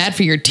about bad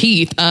for your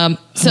teeth.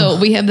 So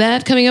we have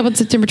that coming up on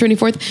September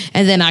 24th,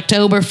 and then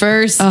October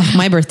 1st. Oh,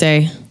 my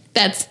birthday.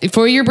 That's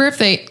for your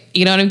birthday.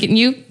 You know what I'm getting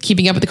you?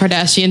 Keeping Up with the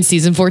Kardashians,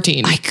 season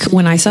 14.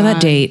 When I saw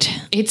that date,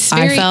 It's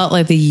I very- felt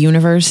like the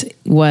universe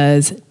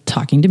was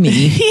talking to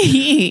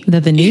me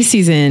that the new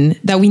season,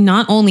 that we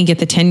not only get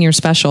the 10-year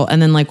special,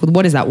 and then like,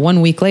 what is that?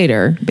 1 week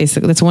later,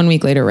 basically, that's 1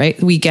 week later, right?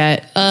 We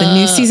get the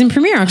new season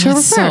premiere October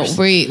 1st.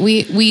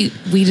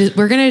 So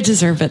we're gonna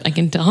deserve it. I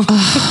can tell.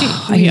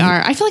 we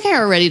are. I feel like I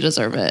already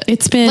deserve it.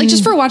 It's been- like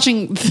just for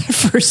watching the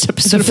first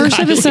episode. The first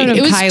episode of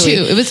it was Kylie.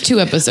 two. It was 2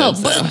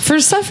 episodes. though. For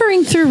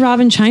suffering through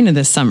Robin China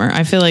this summer,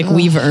 I feel like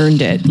we've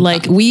earned it.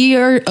 Like we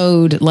are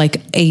owed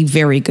like a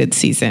very good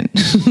season.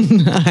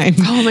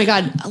 Oh my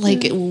god!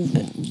 Like,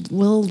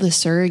 will the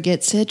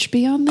surrogate sitch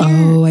be on there?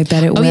 Oh, I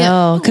bet it will.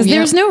 yeah. Because Yeah.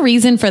 there's no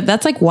reason for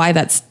that's like why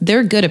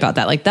they're good about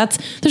that. Like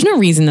there's no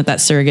reason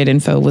that surrogate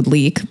info would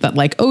leak. That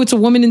like, oh, it's a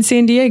woman in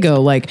San Diego.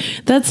 Like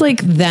that's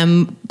like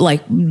them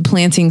like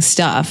planting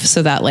stuff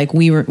so that like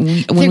when They're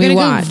we gonna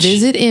watch. go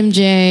visit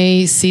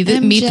MJ,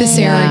 meet the MJ.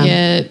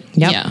 surrogate.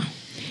 Yep. Yeah.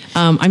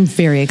 I'm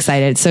very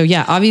excited. So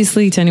yeah,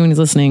 obviously to anyone who's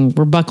listening,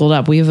 we're buckled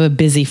up. We have a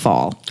busy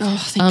fall. Oh,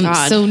 thank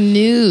God. So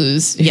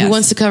news. Yes. Who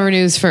wants to cover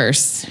news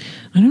first?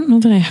 I don't know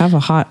that I have a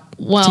hot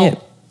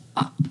tip.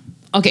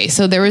 Okay,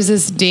 so there was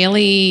this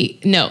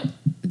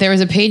there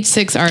was a Page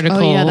 6 article.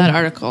 Oh yeah, that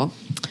article.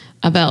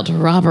 About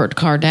Robert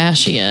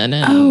Kardashian.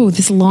 And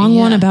This long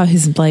one about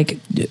his like.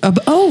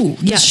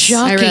 Yes,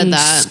 shocking, I read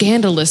that.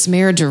 scandalous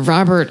marriage of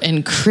Robert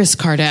and Kris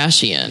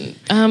Kardashian.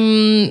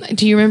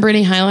 Do you remember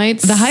any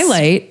highlights? The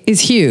highlight is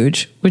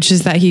huge, which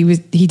is that he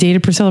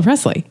dated Priscilla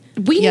Presley.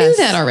 We Yes.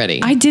 knew that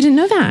already. I didn't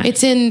know that.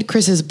 It's in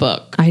Chris's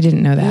book. I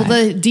didn't know that.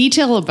 The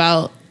detail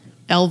about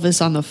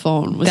Elvis on the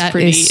phone was That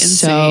pretty is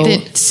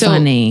insane. so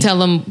funny. Tell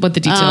them what the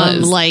detail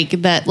is. Like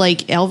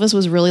Elvis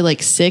was really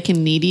like sick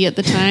and needy at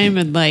the time,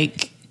 and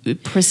like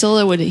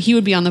Priscilla would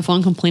be on the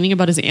phone complaining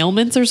about his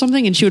ailments or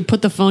something, and she would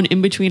put the phone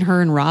in between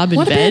her and Rob in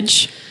What a bed.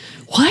 bitch.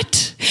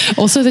 What?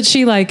 Also, that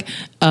she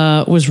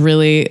was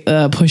really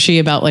pushy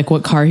about like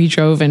what car he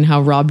drove and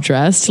how Rob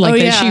dressed.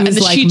 Like that she and was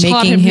that like she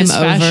taught making him his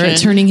over, fashion.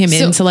 turning him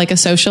So- into like a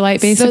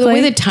socialite. Basically, So the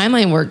way the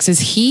timeline works is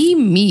he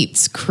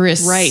meets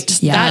Kris.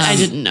 Right. Yeah. That I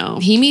didn't know.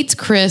 He meets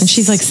Kris. and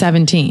she's like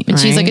 17, and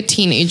she's right? like a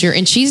teenager,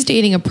 and she's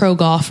dating a pro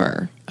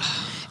golfer.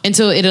 And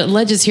so it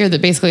alleges here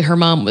that basically her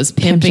mom was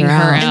pimping her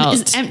her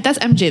out. out. That's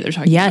MJ they're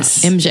talking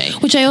Yes, about.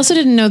 MJ. Which I also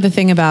didn't know the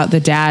thing about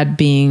the dad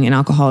being an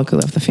alcoholic who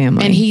left the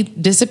family. And he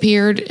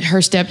disappeared. Her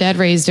stepdad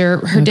raised her.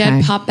 Her dad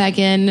Okay. popped back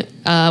in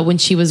when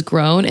she was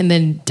grown, and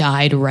then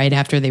died right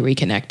after they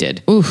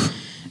reconnected. Oof.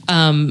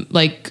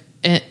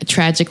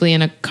 Tragically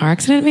in a car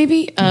accident,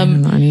 maybe. I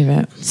don't know any of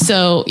it.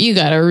 So you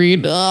got to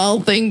read all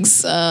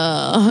things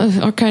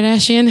or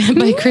Kardashian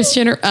by Kris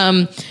Jenner.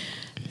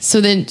 So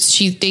then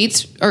she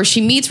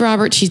meets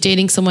Robert. She's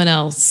dating someone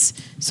else.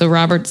 So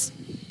Robert's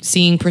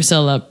seeing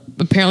Priscilla.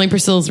 Apparently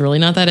Priscilla's really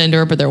not that into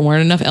her, but there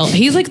weren't enough.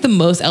 He's like the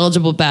most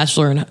eligible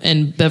bachelor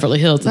in Beverly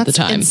Hills at the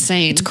time.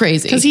 Insane. It's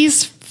crazy. because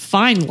he's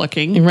fine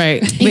looking.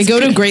 Right. They go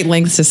to great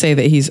lengths to say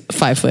that he's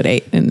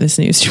 5'8" in this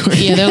news story.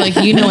 Yeah, they're like,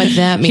 you know what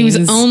that He means.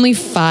 was only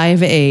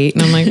 5'8",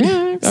 and I'm like,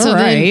 all So then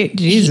right,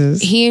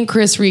 Jesus. He and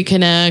Kris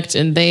reconnect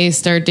and they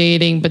start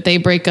dating, but they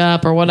break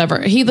up or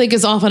whatever. He like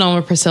is off and on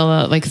with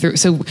Priscilla, like through.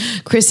 So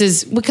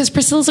because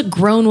Priscilla's a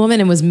grown woman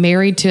and was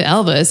married to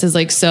Elvis, is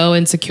like so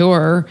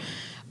insecure.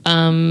 So I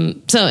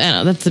don't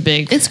know. That's the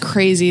big. It's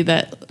crazy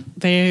that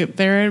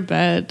they're in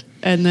bed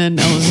and then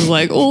Elvis is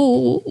like,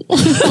 oh,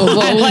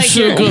 like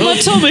my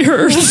tummy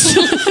hurts.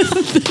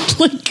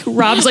 Like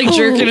Rob's like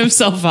jerking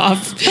himself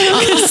off.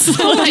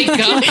 Oh my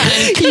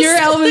god! Your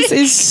Elvis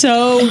is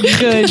so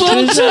good.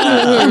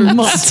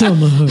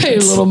 Hey,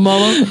 little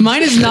mama.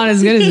 Mine is not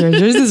as good as yours.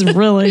 Yours is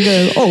really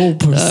good. Oh,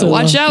 Priscilla.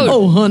 watch out.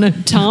 Oh, honey.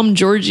 Tom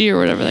Georgie or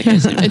whatever that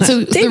guy's name is. And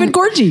so David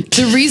Gorgie.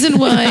 The reason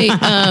why,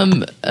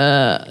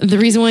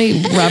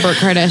 Robert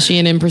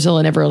Kardashian and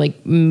Priscilla never like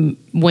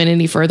went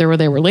any further with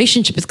their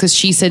relationship is because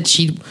she said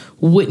she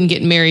wouldn't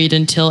get married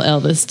until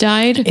Elvis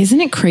died.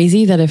 Isn't it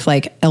crazy that if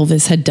like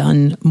Elvis had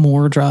done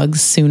more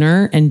drugs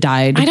sooner and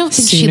died, I don't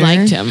think she sooner-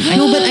 liked him.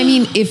 No, but I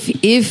mean,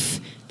 if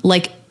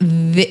like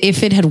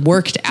if it had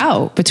worked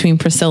out between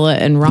Priscilla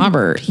and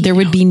Robert, there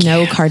would be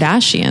no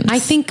Kardashians. I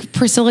think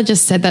Priscilla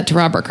just said that to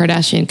Robert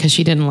Kardashian because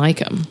she didn't like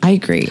him. I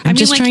agree. I'm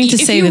just trying to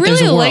say if you that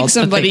there's really a world like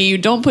somebody, you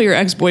don't put your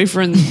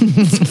ex-boifriend's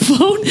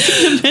phone in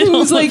the middle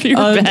who's like of your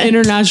an bed.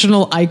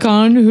 international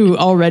icon who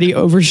already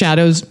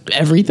overshadows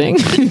everything.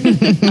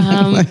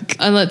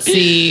 Let's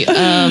see.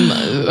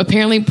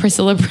 Apparently,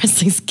 Priscilla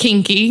Presley's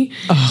kinky.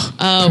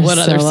 what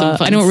other Priscilla.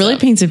 fun I know it really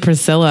stuff? painted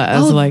Priscilla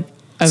as like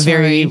a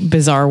very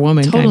bizarre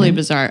woman. Totally kind of.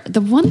 bizarre.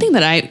 The one thing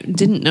that I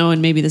didn't know,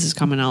 and maybe this is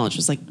common knowledge,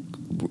 was like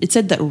it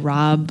said that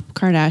Robert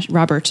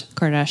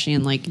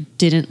Kardashian like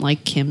didn't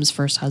like Kim's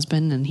first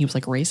husband, and he was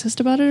like racist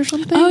about it or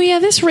something. Oh yeah,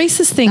 this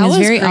racist thing That is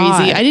was very crazy.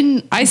 odd. I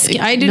didn't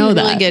know know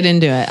really that. get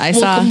into it. I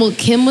saw. Well,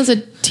 Kim was a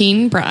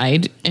teen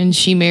bride, and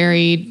she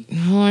married.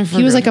 I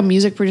He was like a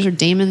music producer,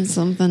 Damon or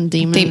something.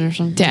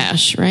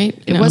 Dash, right?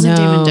 It wasn't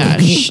No. Damon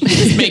Dash.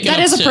 making That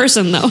up is a shit.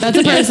 person, though. That's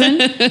a person.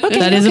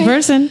 That is a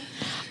person.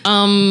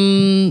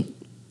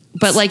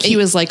 But like he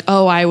was like,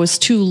 oh, I was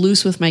too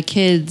loose with my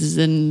kids,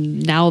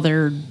 and now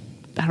they're.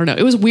 I don't know.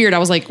 It was weird. I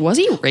was like, was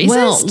he racist?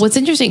 Well, what's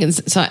interesting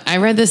is so I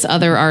read this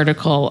other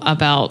article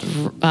about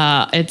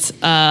it's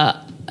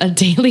a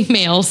Daily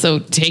Mail, so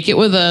take it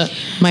with a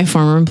My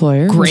former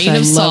employer, Grain which I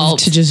of love salt.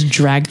 to just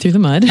drag through the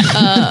mud.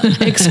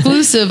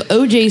 exclusive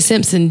O.J.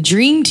 Simpson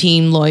Dream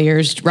Team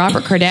lawyers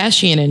Robert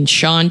Kardashian and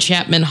Sean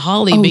Chapman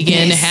Hawley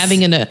began yes.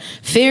 having an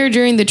affair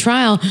during the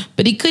trial,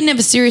 but he couldn't have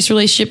a serious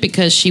relationship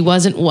because she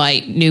wasn't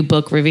white. New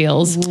book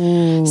reveals.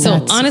 So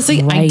that's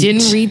honestly, I right.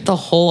 didn't read the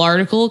whole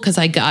article because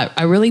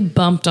I really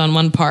bumped on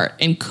one part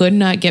and could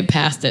not get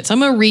past it. So I'm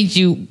going to read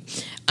you.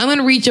 I'm going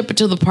to reach up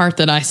until the part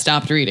that I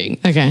stopped reading.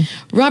 Okay.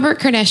 Robert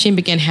Kardashian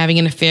began having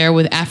an affair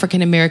with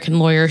African-American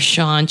lawyer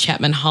Sean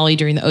Chapman Hawley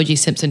during the O.J.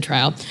 Simpson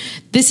trial.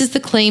 This is the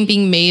claim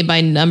being made by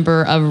a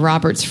number of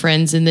Robert's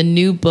friends in the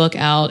new book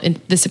out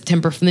in this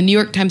September from the New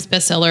York Times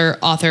bestseller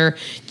author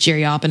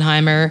Jerry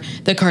Oppenheimer,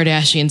 The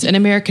Kardashians, an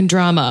American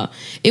Drama.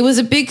 It was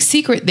a big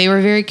secret. They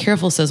were very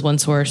careful, says one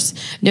source,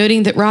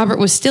 noting that Robert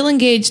was still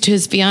engaged to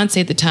his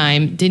fiancée at the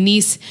time,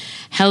 Denise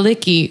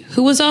Halicki,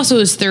 who was also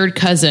his third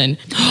cousin.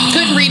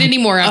 Couldn't read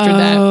anymore after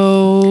that.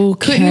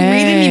 Couldn't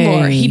read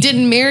anymore. He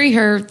didn't marry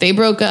her. They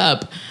broke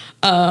up.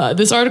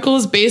 This article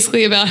is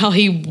basically about how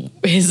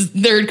his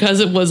third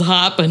cousin was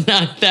hot, but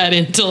not that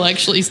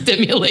intellectually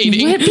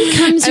stimulating. What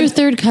becomes your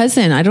third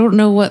cousin? I don't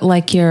know what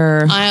like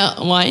your.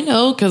 I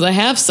know because I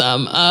have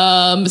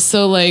some.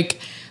 So like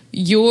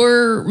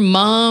your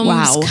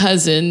mom's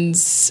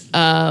cousins.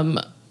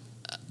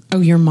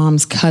 Your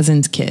mom's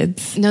cousin's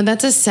kids. No,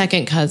 that's a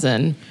second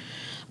cousin,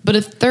 but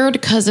a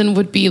third cousin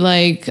would be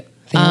like.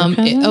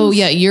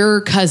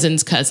 Your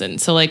cousin's cousin.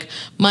 So like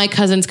my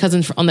cousin's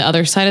cousin on the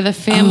other side of the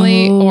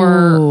family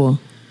or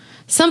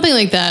something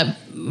like that.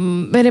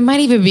 But it might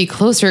even be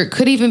closer. It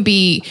could even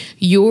be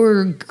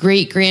your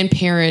great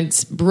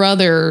grandparents'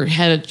 brother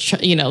had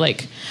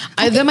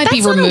that might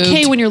be removed. That's not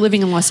okay when you're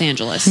living in Los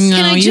Angeles. No,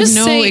 Can I you just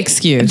have no say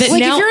excuse. that,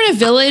 like if you're in a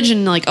village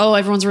and like, oh,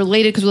 everyone's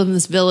related because we live in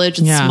this village,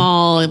 it's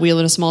small, and we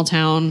live in a small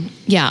town.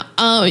 Yeah.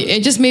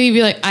 It just made me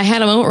be like, I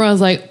had a moment where I was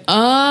like,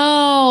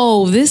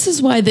 oh, this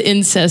is why the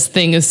incest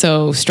thing is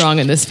so strong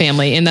in this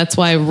family. And that's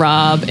why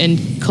Rob and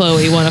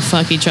Chloe want to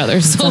fuck each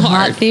other so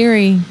hard. Hot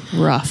theory.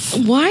 Rough.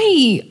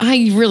 Why?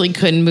 I really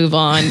couldn't move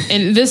on.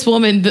 And this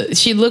woman,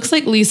 she looks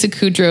like Lisa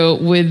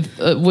Kudrow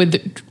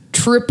with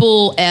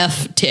triple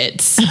F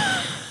tits.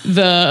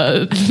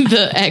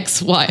 The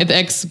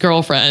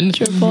ex-girlfriend.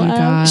 Triple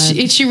F.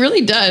 She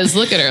really does.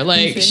 Look at her.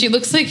 Like she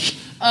looks like.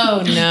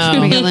 Oh no! Oh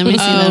my God, let me see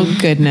them.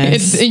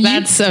 Goodness,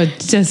 that's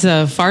just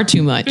far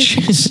too much.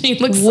 She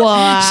looks.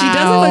 Wow. She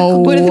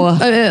does look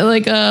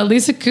like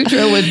Lisa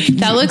Kudrow with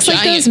that looks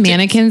like those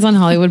mannequins on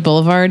Hollywood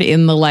Boulevard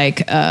in the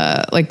like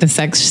the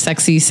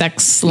sexy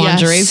sex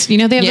lingerie. Yes. You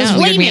know they have those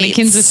weird Playmates.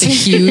 mannequins with the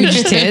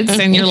huge tits,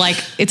 and you're like,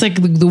 it's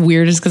like the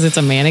weirdest because it's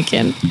a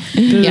mannequin.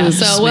 Yeah. Boobs,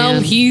 So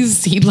man.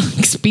 he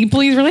likes people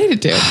he's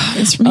related to.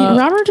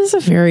 Robert is a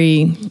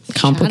very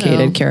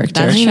complicated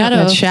character. That's Shadow.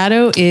 That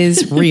Shadow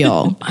is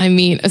real. I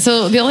mean,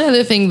 so the only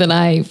other thing that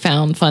I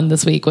found fun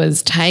this week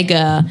was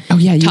Tyga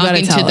you gotta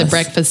talking tell to the us.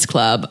 Breakfast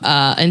Club.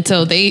 And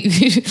so they,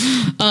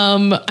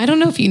 I don't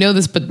know if you know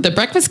this, but the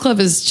Breakfast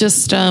Club is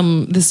just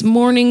this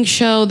morning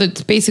show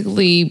that's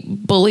basically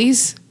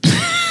bullies.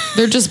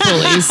 They're just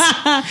bullies.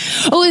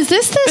 Oh, is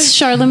this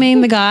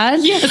Charlemagne the God?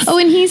 Yes. Oh,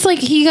 and he's like,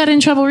 he got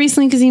in trouble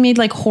recently because he made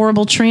like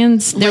horrible they're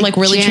like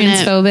really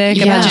Janet- transphobic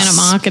about Yes. Janet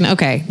Mock. And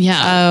okay.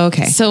 Yeah. Oh,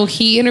 okay. So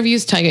he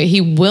interviews Tyga. He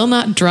will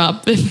not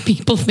drop if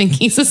people think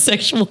he's a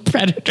sexual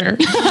predator.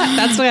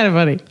 That's kind of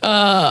funny.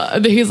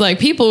 He's like,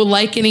 people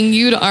likening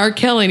you to R.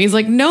 Kelly. And he's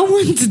like, no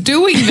one's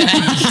doing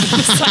that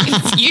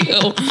besides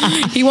you.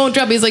 He won't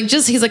drop. He's like,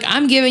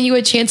 I'm giving you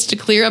a chance to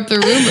clear up the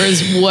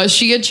rumors. Was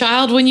she a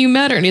child when you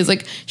met her? And he's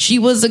like, she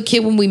was a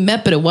kid when we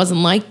met, but it wasn't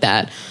like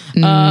that.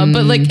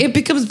 But like it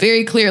becomes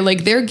very clear,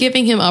 like they're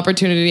giving him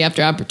opportunity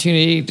after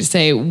opportunity to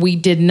say we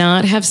did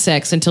not have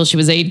sex until she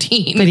was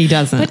 18, But he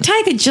doesn't. But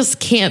Tyga just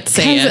can't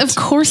say it. Of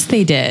course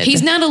they did.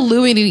 He's not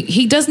alluding.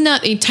 He does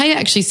not. Tyga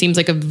actually seems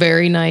like a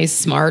very nice,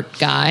 smart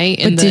guy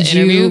in the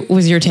interview.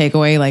 Was your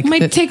takeaway like My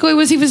takeaway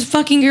was he was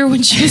fucking her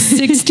when she was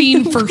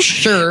 16 for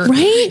sure.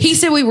 Right? He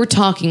said we were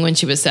talking when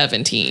she was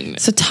 17.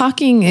 so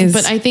talking is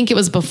But I think it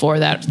was before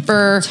that.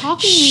 For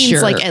Talking sure.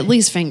 means like at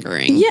least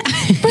fingering. yeah.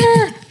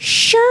 For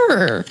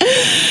sure.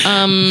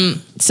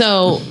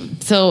 So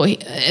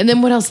and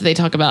then what else did they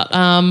talk about?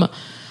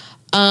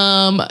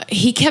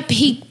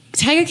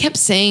 Tyga kept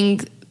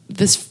saying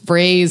this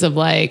phrase of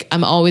like,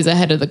 I'm always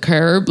ahead of the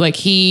curve. Like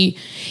he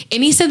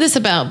said this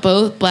about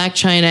both Blac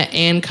Chyna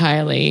and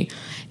Kylie.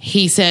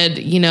 He said,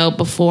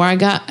 before I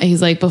got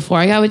with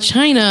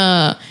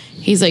Chyna,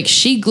 he's like,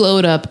 she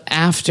glowed up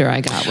after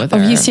I got with her.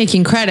 Oh, he's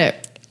taking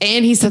credit.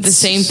 And he said the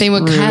same thing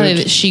with rude. Kylie,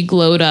 that she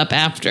glowed up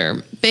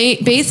after.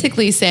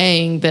 Basically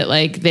saying that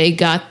like they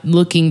got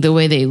looking the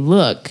way they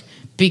look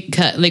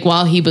because like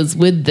while he was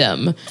with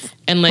them,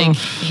 and like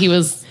he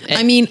was.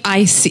 I mean,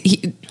 I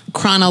see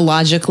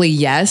chronologically,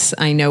 yes,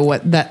 I know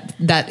what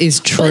that is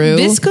true. But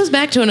this goes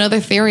back to another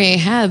theory I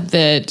had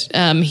that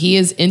he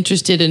is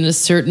interested in a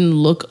certain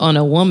look on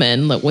a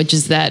woman, which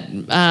is that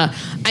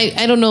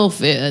I don't know if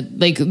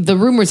like the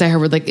rumors I heard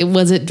were like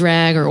was it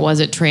drag or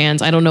was it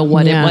trans? I don't know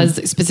what it was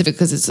specific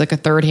because it's like a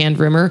third hand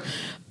rumor,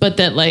 but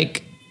that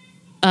like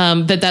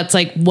that's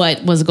like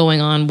what was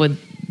going on with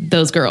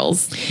those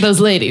girls, those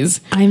ladies.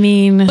 I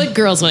mean, But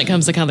girls when it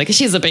comes to kind of like,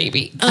 she's a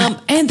baby.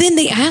 And then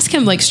they ask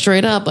him like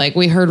straight up, like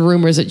we heard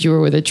rumors that you were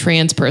with a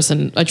trans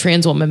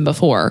woman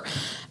before.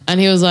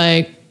 And he was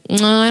like,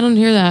 no, I don't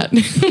hear that.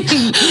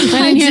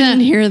 I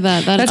didn't hear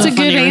that. that's a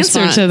good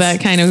answer to that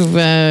kind of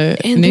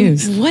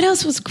news. What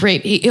else was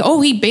great?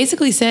 He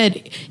basically said,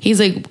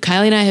 he's like,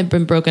 Kylie and I have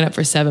been broken up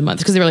for 7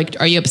 months because they were like,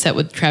 are you upset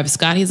with Travis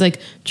Scott? He's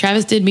like,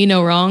 Travis did me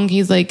no wrong.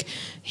 He's like,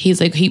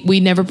 He's like, we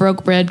never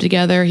broke bread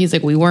together. He's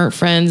like, we weren't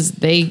friends.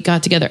 They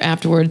got together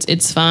afterwards.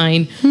 It's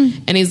fine.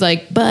 And he's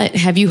like, but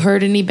have you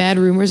heard any bad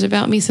rumors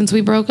about me since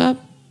we broke up?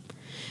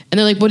 And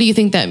they're like, what do you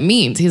think that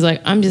means? He's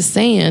like, I'm just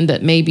saying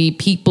that maybe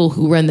people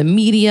who run the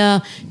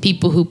media,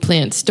 people who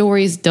plant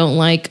stories don't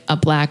like a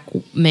black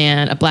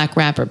man, a black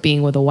rapper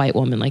being with a white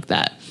woman like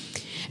that.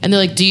 And they're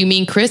like, do you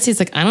mean Chris? He's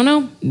like, I don't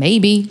know.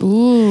 Maybe.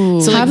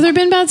 Ooh. So have there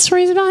been bad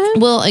stories about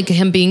him? Well, like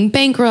him being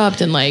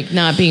bankrupt and like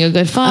not being a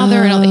good father.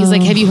 And all, he's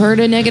like, have you heard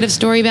a negative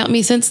story about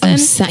me since then?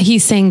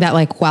 He's saying that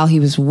like while he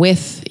was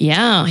with he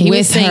with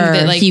was saying her,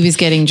 that like he was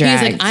getting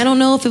dragged. He's like, I don't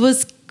know if it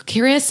was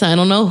Carissa. I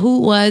don't know who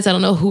it was. I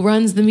don't know who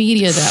runs the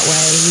media that way.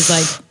 He's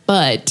like,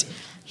 but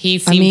he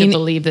seemed to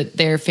believe that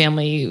their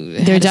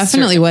family. There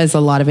definitely was a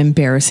lot of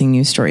embarrassing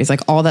news stories,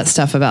 like all that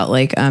stuff about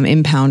like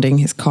impounding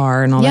his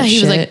car and all that shit. Yeah,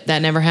 he was like,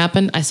 that never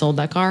happened. I sold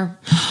that car.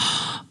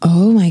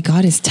 Oh my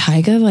God, is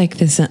Tyga like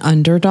this an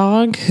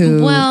underdog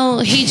who? Well,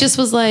 he just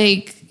was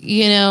like,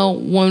 you know,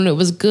 when it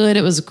was good,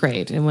 it was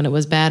great. And when it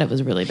was bad, it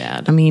was really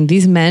bad. I mean,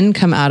 these men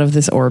come out of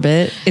this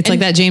orbit. It's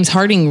like that James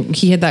Harden,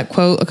 he had that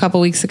quote a couple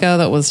weeks ago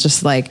that was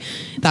just like,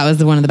 that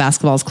was one of the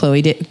basketball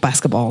players.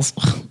 Basketball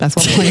players.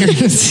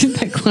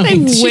 That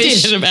Chloe She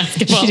dated a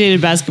basketball. She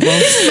dated basketball.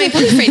 My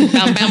boyfriend.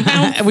 Bow, bow,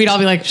 bow. We'd all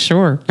be like,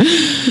 sure.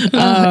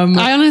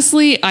 I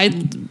honestly,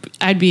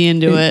 I'd be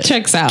into it.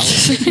 Checks out.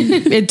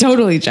 It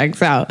totally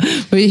checks out.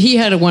 But he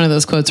had one of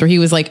those quotes where he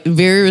was like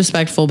very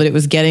respectful, but it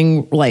was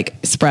getting like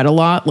spread a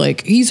lot.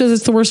 Like he says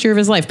it's the worst year of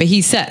his life, but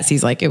he says,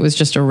 he's like, it was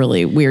just a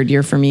really weird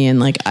year for me. And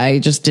like, I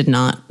just it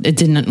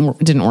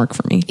didn't work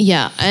for me.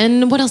 Yeah.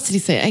 And what else did he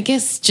say? I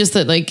guess just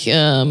that like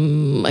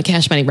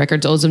Cash Money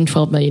Records owes him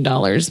 $12 million,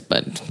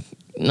 but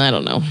I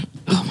don't know.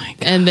 Oh my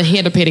God. And then he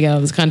had to pay to get out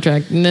of his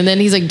contract. And then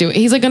he's like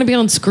going to be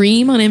on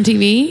Scream on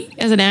MTV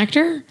as an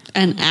actor.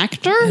 An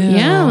actor?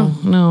 Yeah.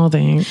 No,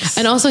 thanks.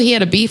 And also he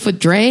had a beef with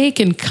Drake,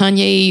 and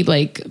Kanye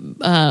like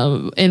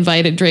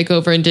invited Drake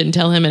over and didn't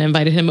tell him, and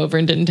invited him over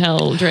and didn't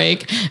tell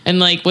Drake, and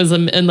like was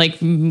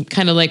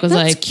kind of like was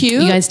That's like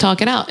cute. You guys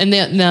talk it out, and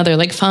now they're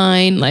like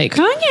fine, like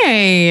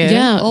Kanye.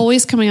 yeah.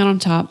 Always coming out on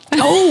top.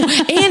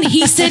 Oh, and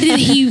he said that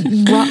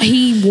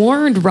he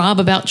warned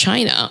Rob about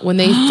China when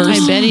they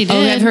first. I bet he did. Oh,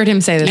 I've heard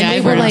him say that. Yeah, And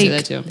I've they were heard him say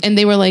like, that too. and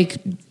they were like,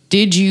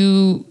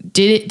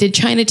 did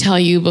China tell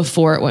you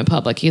before it went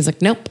public? He's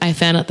like, nope, I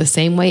found out the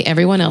same way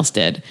everyone else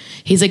did.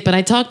 He's like, but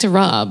I talked to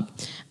Rob,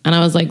 and I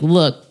was like,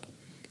 look,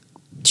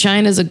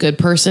 China's a good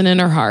person in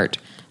her heart,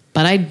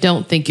 but I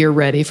don't think you're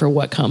ready for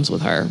what comes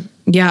with her.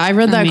 Yeah, I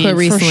read that quote for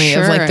recently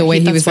of like the sure. way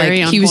he That's was like,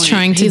 very on he was point.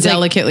 trying to He's like-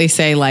 delicately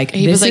say like,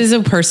 he this was like- is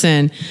a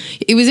person.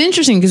 It was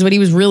interesting because what he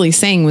was really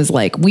saying was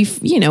like,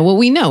 what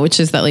we know, which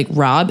is that like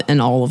Rob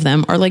and all of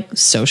them are like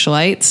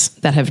socialites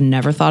that have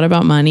never thought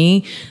about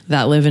money,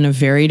 that live in a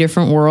very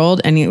different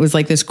world. And it was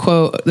like this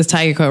quote, this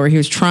Tiger quote where he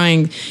was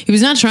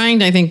not trying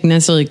to, I think,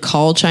 necessarily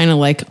call China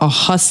like a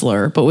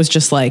hustler, but was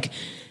just like,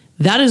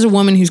 that is a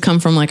woman who's come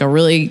from like a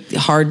really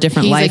hard,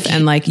 different He's life. like-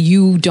 And like,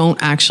 you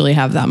don't actually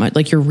have that much,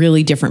 like you're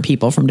really different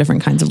people from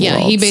different kinds of Yeah,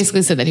 worlds. he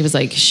basically said that. He was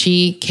like,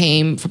 she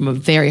came from a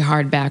very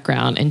hard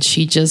background, and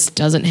she just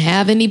doesn't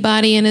have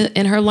anybody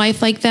in her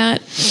life like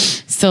that.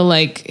 So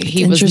like,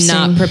 he was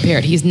not interesting.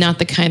 prepared. He's not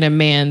the kind of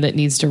man that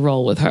needs to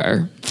roll with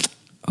her.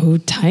 Oh,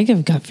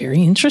 Tyga got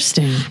very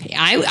interesting.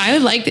 I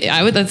would like.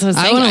 I would. That's what I was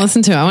saying. wanna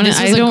listen to it. This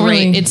I was a don't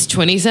great. really- It's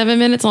 27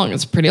 minutes long.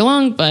 It's pretty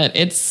long, but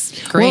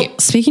it's great. Well,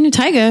 speaking of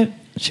Tyga,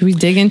 should we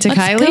dig into Let's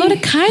Kylie? go to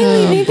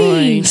Kylie,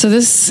 baby. boy.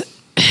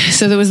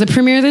 So there was the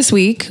premiere this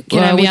week. Can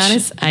I be which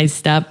honest? I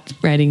stopped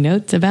writing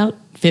notes about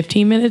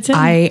 15 minutes in.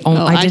 I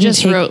I didn't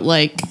just take, wrote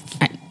like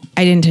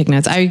I didn't take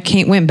notes. I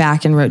went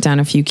back and wrote down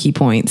a few key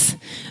points.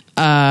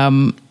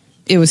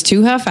 It was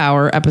 2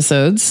 half-hour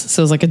episodes,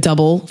 so it was like a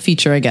double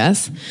feature, I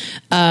guess.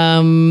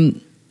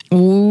 And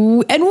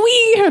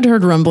we had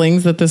heard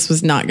rumblings that this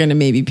was not going to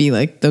maybe be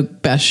like the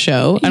best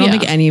show. I don't Yeah.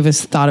 think any of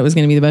us thought it was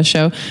going to be the best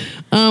show.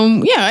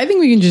 Yeah, I think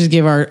we can just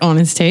give our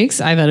honest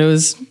takes. I thought it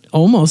was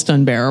almost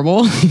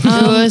unbearable. it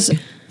was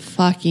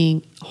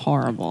fucking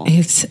horrible.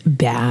 It's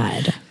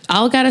bad.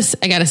 I gotta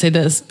say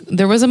this.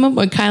 There was a moment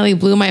when Kylie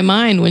blew my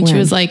mind when she When?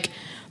 was like,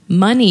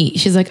 money.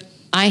 She's like,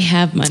 I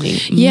have money.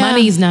 Yeah.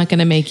 Money's not going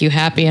to make you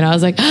happy. And I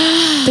was like,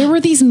 There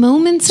were these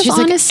moments of she's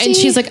like, honesty. and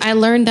she's like, I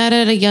learned that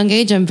at a young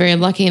age. I'm very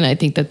lucky. And I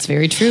think that's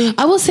very true.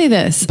 I will say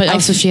this, But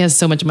also she has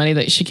so much money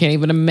that she can't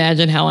even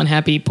imagine how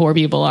unhappy poor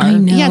people are. I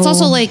know. Yeah, it's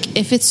also like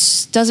if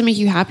it doesn't make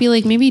you happy,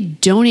 like maybe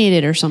donate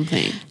it or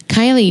something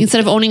Kylie,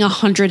 instead of owning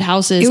 100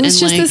 houses. it was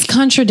and just like, this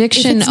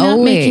contradiction. if it's not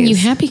always making you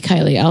happy,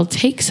 Kylie, I'll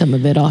take some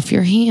of it off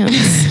your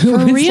hands. for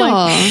It's real.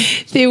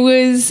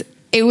 like-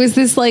 it was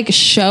this like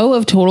show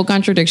of total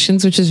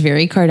contradictions, which is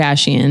very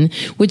Kardashian,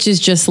 which is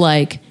just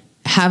like,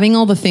 having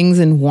all the things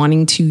and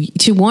wanting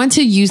to want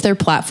to use their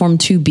platform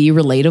to be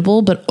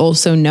relatable, but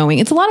also knowing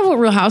it's a lot of what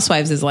Real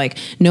Housewives is like,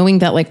 knowing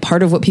that like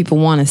part of what people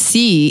want to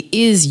see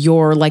is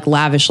your like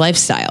lavish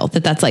lifestyle,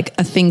 that's like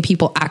a thing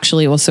people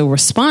actually also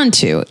respond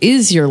to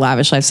is your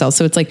lavish lifestyle.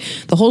 So it's like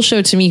the whole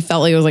show to me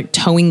felt like it was like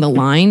towing the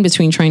line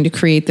between trying to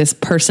create this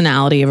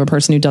personality of a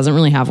person who doesn't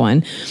really have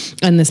one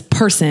and this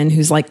person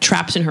who's like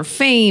trapped in her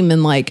fame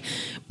and like,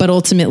 but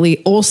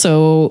ultimately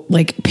also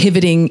like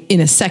pivoting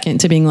in a second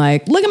to being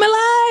like, look at my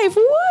life.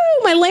 Woo,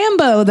 my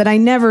Lambo that I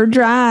never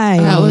drive.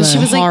 She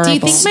was like, do you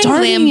think my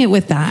Starting it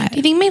with that. Do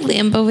you think my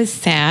Lambo is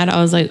sad?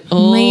 I was like,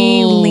 oh.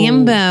 My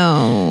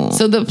Lambo.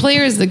 So the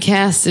players, the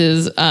cast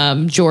is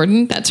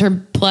Jordan. That's her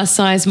plus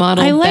size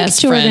model. I like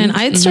best Jordan. friend.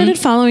 I had started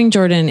following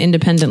Jordan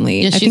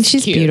independently. Yeah, I think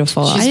she's cute.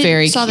 beautiful. She's I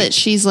very saw cute. that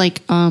she's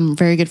like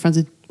very good friends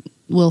with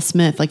Will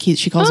Smith. Like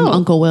she calls him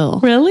Uncle Will.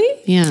 Really?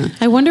 Yeah.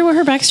 I wonder what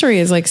her backstory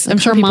is. Like, I'm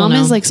sure her people mom know.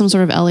 is like some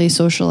sort of LA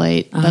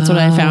socialite. That's what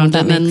I found.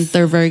 that And then makes-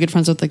 they're very good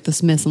friends with like the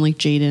Smiths and like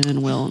Jaden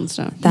and Will and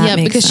stuff. That yeah,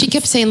 makes because she sense.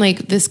 kept saying like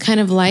this kind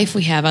of life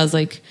we have. I was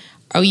like,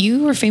 oh,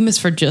 you were famous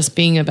for just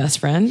being a best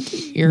friend.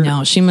 You're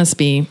No, she must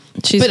be.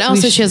 She's, But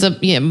also we- she has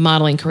a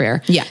modeling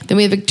career. Yeah. Then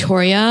we have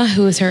Victoria,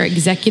 who is her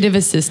executive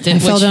assistant. I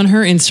fell which down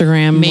her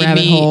Instagram made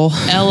rabbit me hole.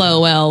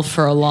 LOL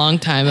for a long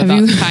time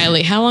about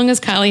Kylie. How long has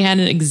Kylie had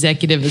an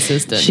executive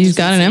assistant? She's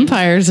got an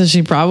empire, so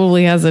she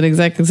probably has an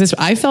executive assistant.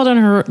 I fell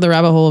down the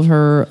rabbit hole of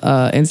her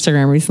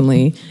Instagram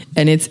recently,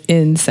 and it's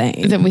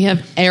insane. Then we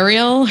have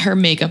Ariel, her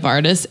makeup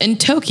artist, and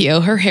Tokyo,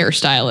 her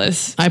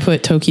hairstylist. I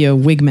put Tokyo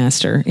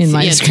Wigmaster in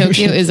my Yeah,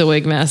 description. Tokyo is a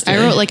wig master. I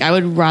wrote like I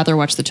would rather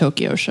watch the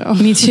Tokyo show.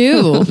 Me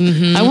too.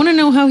 I want to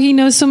know how he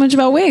knows so much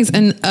about wigs.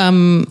 And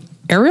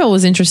Ariel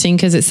was interesting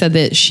because it said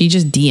that she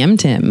just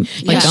DM'd him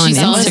like yeah, on she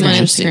saw him on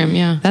Instagram. Instagram.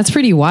 Yeah. That's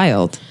pretty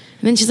wild.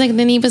 And then she's like,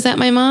 then he was at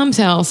my mom's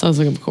house. I was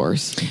like, of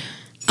course.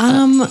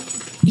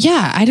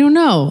 Yeah, I don't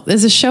know.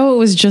 As a show, it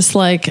was just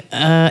like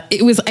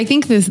it was. I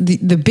think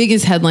the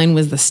biggest headline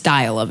was the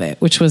style of it,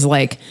 which was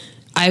like.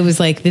 I was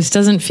like, this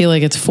doesn't feel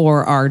like it's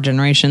for our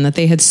generation, that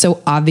they had so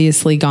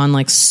obviously gone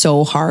like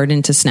so hard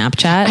into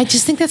Snapchat. I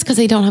just think that's because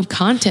they don't have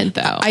content,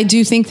 though. I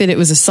do think that it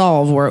was a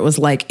solve where it was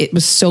like, it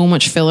was so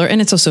much filler, and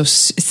it's also it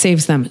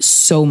saves them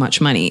so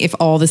much money. If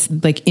all this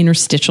like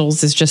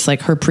interstitials is just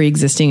like her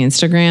pre-existing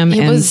Instagram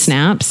and was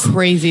snaps.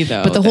 crazy,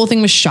 though. But the whole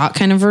thing was shot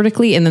kind of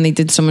vertically, and then they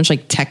did so much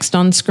like text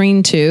on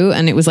screen too.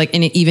 And it was like,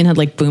 and it even had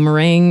like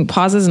boomerang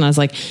pauses. And I was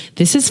like,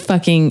 this is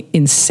fucking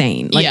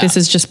insane. Like Yeah. this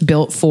is just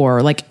built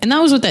for like, and that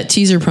was what that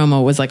teaser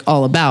promo was like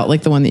all about.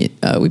 Like the one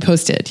that we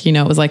posted, you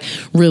know, it was like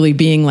really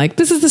being like,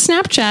 this is the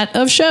Snapchat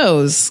of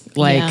shows.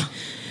 Like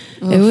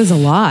Yeah. it was a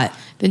lot.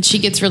 Then she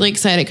gets really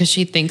excited because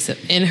she thinks that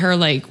in her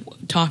like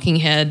talking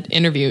head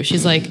interview,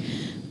 she's like,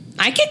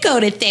 I could go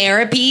to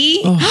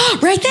therapy.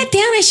 Write that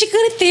down. I should go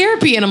to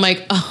therapy. And I'm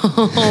like,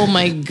 oh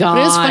my God.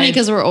 But it's funny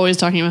because we're always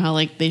talking about how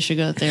like they should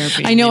go to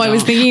therapy. I know. They I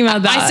was don't. thinking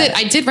about that. I said,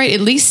 I did write,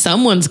 at least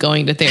someone's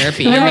going to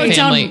therapy. in I my wrote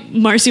family.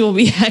 down Marcy will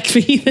be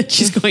happy that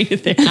she's going to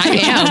therapy. I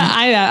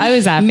am. I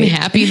was I'm happy.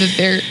 happy that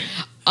they're.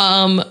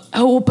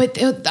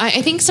 But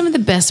I think some of the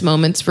best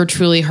moments were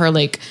truly her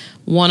like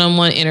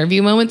one-on-one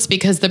interview moments,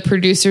 because the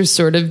producers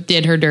sort of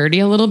did her dirty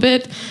a little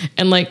bit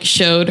and like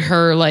showed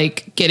her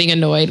like getting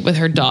annoyed with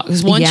her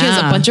dogs. One, she has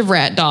a Yeah. bunch of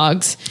rat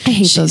dogs. I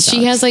hate she, those She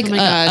dogs. has like Oh my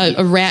God.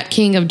 a rat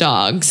king of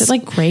dogs. Is it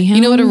like greyhounds?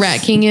 You know what a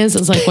rat king is?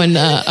 It's like when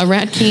a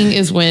rat king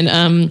is when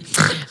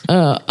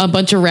a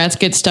bunch of rats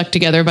get stuck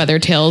together by their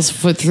tails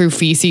through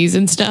feces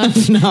and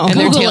stuff. No. and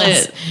their Google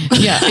tails.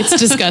 Yeah, it's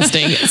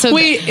disgusting. So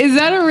Wait, is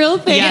that a real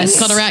thing? yeah, it's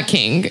called a rat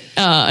king,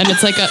 and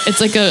it's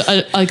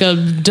like a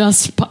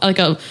dust like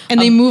a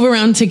And they move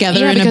around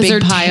together in a because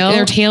big pile.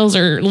 Their tails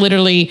are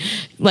literally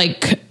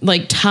like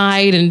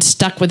tied and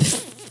stuck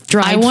with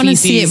dry. I want to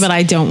feces. see it, but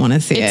I don't want to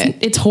see it.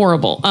 It's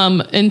horrible.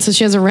 And so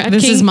she has a rat.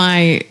 This king. is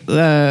my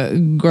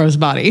gross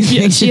body.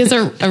 Yeah, she has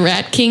a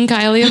rat king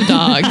Kylie of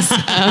dogs.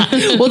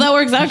 Well, that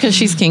works out because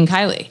she's King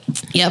Kylie.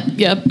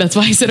 Yep. That's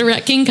why I said a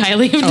rat king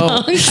Kylie of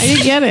dogs. I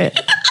didn't get it.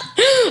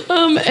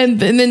 And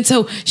then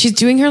so she's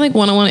doing her like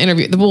one-on-one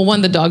interview. Well,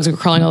 the dogs are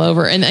crawling all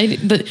over, and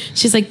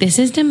she's like, "This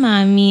is the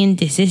mommy, and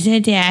this is the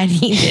daddy,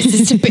 this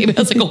is the baby."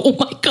 I was like, "Oh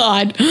my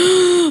God,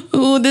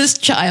 oh this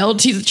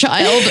child, she's a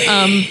child."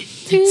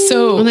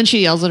 So And then she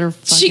yells at her.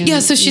 Fucking,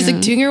 so she's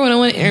like doing her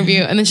one-on-one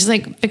interview, and then she's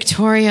like,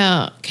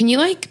 "Victoria, can you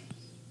like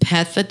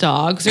pet the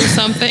dogs or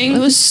something?" It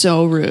was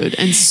so rude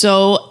and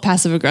so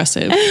passive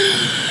aggressive.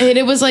 And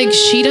it was like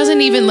she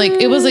doesn't even like.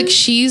 It was like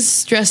she's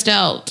stressed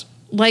out.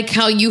 Like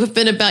how you have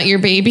been about your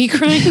baby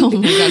crying. Oh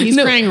my God, he's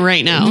crying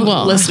right now.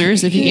 Well,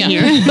 listeners, if you can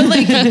hear. But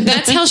like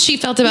that's how she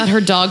felt about her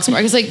dogs.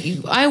 I was like,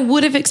 I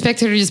would have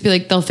expected her to just be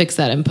like, they'll fix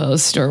that in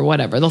post or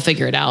whatever. They'll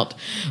figure it out.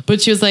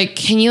 But she was like,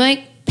 can you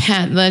like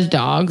pet the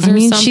dogs or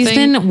something? She's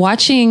been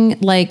watching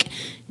like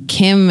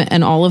Kim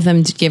and all of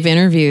them give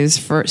interviews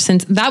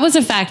since that was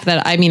a fact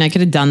that I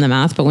could have done the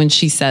math, but when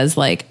she says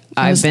like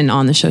I've been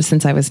on the show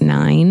since I was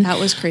 9, That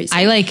was crazy.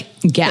 I like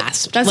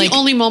gasped. That's like, the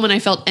only moment I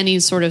felt any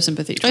sort of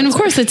sympathy. and of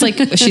course it's like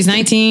she's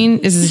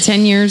 19. This is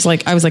 10 years.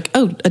 Like I was like,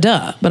 oh,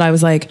 duh. But I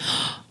was like,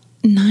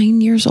 9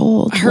 years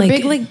old. Her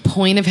big like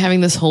point of having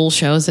this whole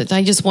show is that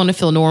I just want to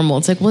feel normal.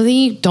 It's like, well, then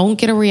you don't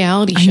get a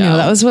reality show. I know,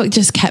 that was what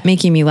just kept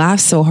making me laugh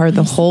so hard.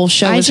 The whole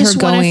show I was her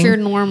just want to going. feel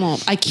normal.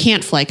 I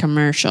can't fly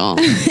commercial.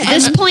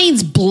 This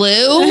plane's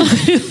blue.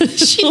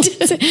 She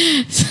did.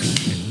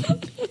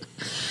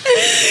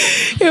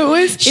 It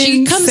was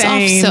She comes off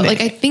insane. so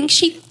like I think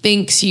she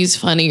thinks she's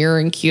funnier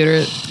and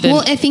cuter than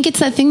Well, I think it's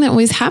that thing that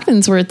always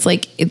happens where it's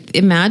like,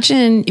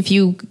 imagine if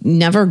you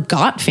never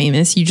got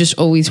famous, you just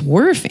always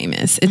were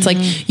famous. It's like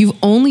you've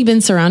only been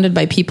surrounded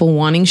by people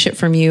wanting shit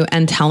from you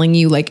and telling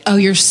you like, oh,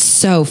 you're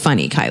so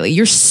funny, Kylie.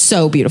 You're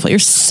so beautiful. You're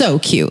so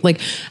cute.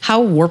 Like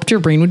how warped your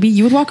brain would be.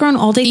 You would walk around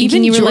all day even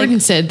thinking you were Jordan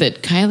like, said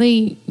that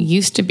Kylie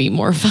used to be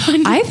more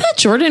fun. I thought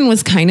Jordan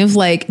was kind of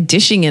like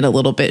dishing it a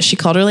little bit. She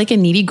called her like a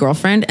needy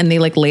girlfriend, and they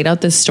like laid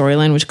out this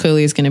storyline, which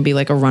clearly is going to be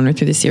like a runner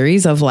through the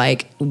series of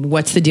like,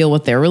 what's the deal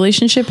with their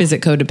relationship? Is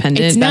it codependent?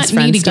 It's best not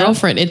friend needy stuff?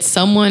 girlfriend. It's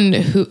someone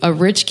a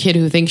rich kid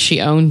who thinks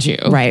she owns you.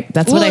 Right.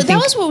 That's Well, what I that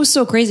think. was what was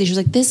so crazy. She was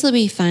like, "This will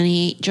be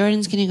funny.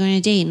 Jordan's gonna go on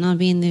a date, and I'll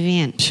be in the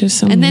van." She was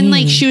so and then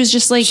like mean. she was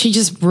just like She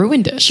just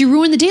ruined it. she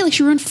ruined the date. Like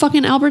she ruined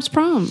fucking Albert's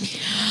prom.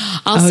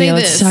 I'll Oh, say yeah,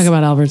 this. let's talk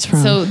about Albert's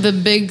prom. So the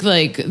big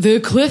like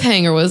the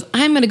cliffhanger was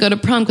I'm going to go to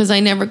prom because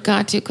I never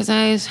got to because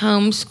I was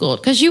homeschooled.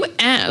 Because you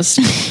asked,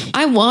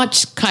 I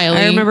watched Kylie.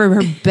 I remember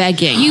her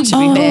begging You to be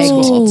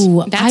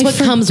homeschooled. That's I what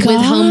comes with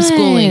forgot.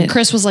 homeschooling.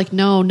 Chris was like,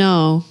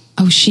 "No."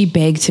 Oh, she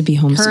begged to be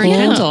Her and homeschooled.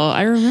 Kendall.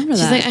 I remember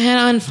She's that. like I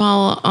had to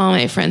unfollow all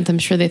my friends. I'm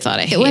sure they thought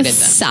I It hated was them.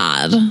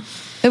 sad.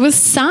 It was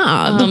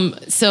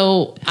sad.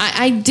 So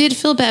I did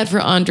feel bad for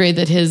Andre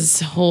that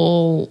his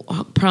whole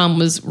prom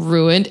was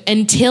ruined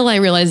until I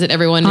realized that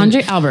everyone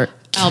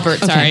Albert,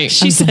 sorry.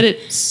 she said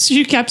it.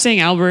 She kept saying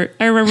Albert.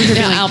 I remember her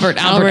being like, Albert.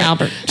 She's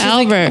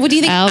Albert. like, what do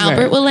you think Albert.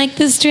 Albert will like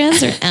this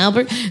dress or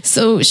Albert?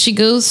 So she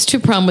goes to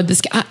prom with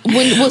this guy.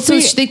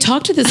 They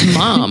talk to this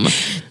mom.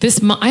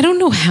 I don't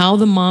know how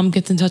the mom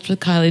gets in touch with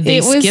Kylie. They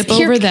skip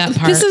over that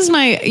part. This is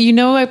my,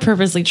 I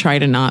purposely try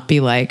to not be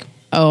like,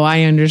 oh,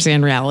 I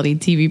understand reality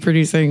TV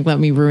producing. Let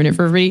me ruin it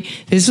for everybody.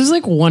 This was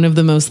like one of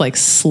the most like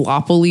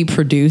sloppily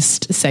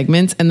produced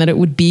segments, and that it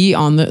would be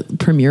on the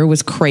premiere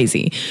was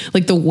crazy.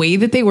 Like the way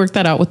that they worked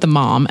that out with the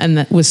mom, and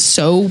that was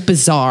so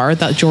bizarre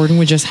that Jordan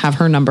would just have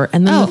her number.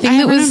 And then Oh, the thing I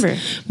that was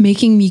remember.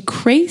 making me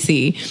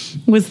crazy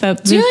was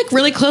that So you're like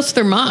really close to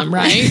their mom,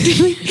 right?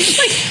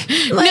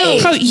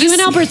 No, you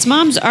and Albert's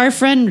mom's our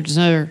friends.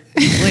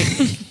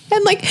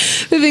 And like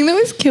the thing that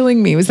was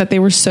killing me was that they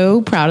were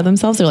so proud of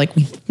themselves. They're like,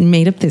 we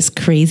made up this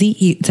crazy,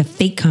 it's a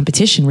fake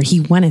competition where he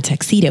won a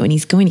tuxedo and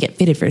he's going to get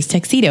fitted for his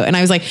tuxedo. And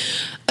I was like,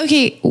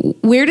 okay,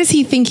 where does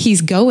he think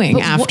he's going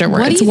But what do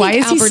afterwards? you Why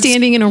think is he Albert's-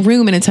 standing in a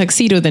room in a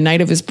tuxedo the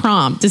night of his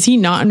prom? Does he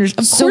not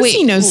understand? Of course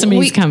he knows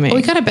somebody's coming.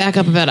 We got to back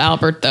up about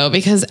Albert though,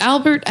 because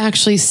Albert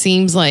actually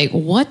seems like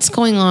what's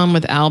going on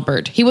with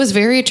Albert? He was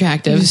very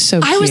attractive. He was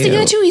so I was thinking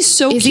that cute. too. He's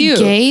so Is cute.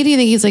 he gay? Do you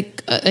think he's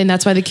like, and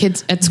that's why the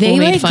kids at school They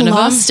made like fun of him?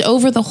 glossed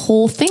over the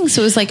whole thing.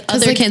 So it was like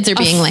other like, kids are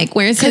being like,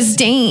 where's his 'cause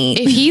date?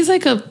 If he's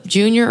like a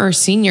junior or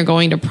senior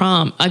going to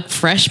prom, a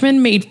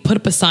freshman put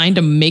up a sign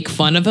to make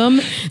fun of him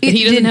that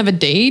he doesn't have a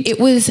date. It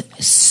was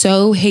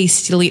so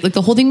hastily, like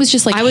the whole thing was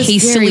just like I was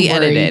hastily very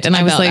worried edited. And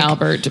I was about like,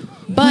 Albert.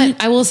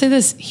 But I will say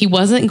this, he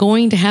wasn't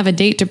going to have a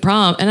date to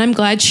prom. And I'm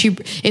glad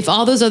if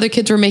all those other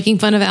kids were making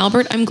fun of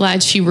Albert, I'm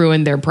glad she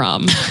ruined their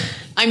prom.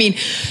 I mean,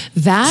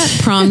 that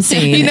prom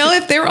scene.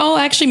 If they're all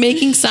actually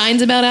making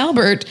signs about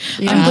Albert,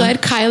 I'm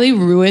glad Kylie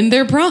ruined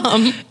their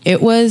prom.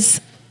 It was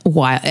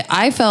wild.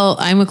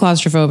 I'm a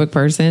claustrophobic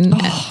person,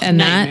 and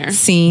nightmare. that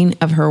scene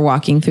of her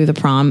walking through the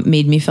prom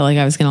made me feel like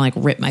I was going to like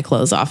rip my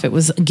clothes off. It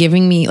was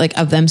giving me like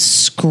of them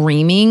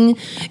screaming.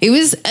 It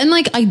was, and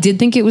like I did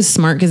think it was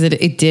smart because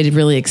it did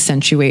really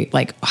accentuate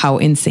like how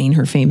insane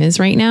her fame is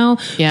right now.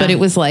 Yeah. But it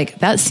was like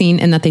that scene,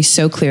 and that they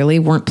so clearly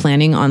weren't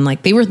planning on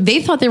like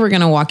they thought they were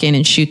going to walk in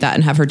and shoot that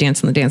and have her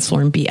dance on the dance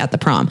floor and be at the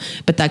prom.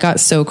 But that got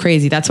so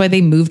crazy. That's why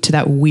they moved to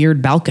that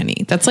weird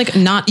balcony. That's like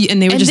not,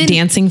 and they were And just then-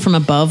 dancing from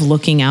above,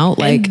 looking out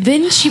like. And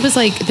then she was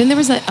like, then there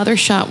was that other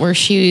shot where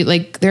she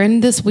like, they're in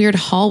this weird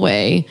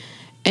hallway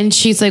and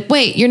she's like,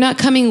 wait, you're not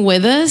coming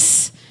with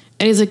us?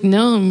 And he's like,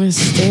 no, I'm going to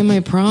stay at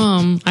my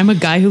prom. I'm a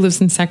guy who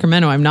lives in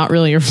Sacramento. I'm not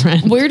really your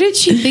friend. Where did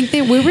she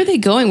think where were they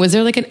going? Was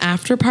there like an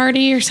after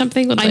party or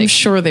something? With, I'm like,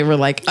 sure they were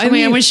like, I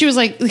mean, when she was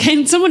like,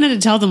 and someone had to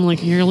tell them,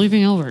 like, you're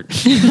leaving Albert.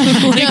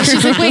 no,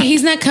 she's like, wait,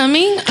 he's not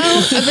coming?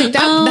 Oh,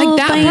 like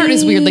that part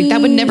is weird. Like that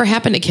would never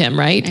happen to Kim,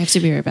 right? I have to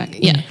be right back.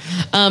 Yeah.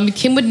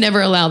 Kim would never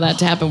allow that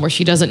to happen where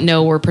she doesn't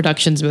know where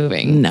production's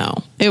moving. no,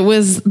 it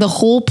was the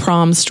whole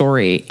prom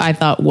story. I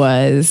thought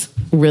was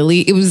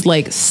really, it was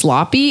like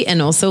sloppy, and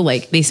also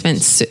like they spent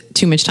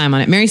too much time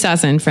on it. Mary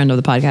Sasson, friend of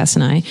the podcast,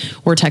 and I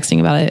were texting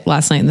about it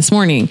last night and this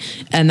morning,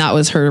 and that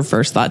was her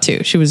first thought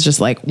too. She was just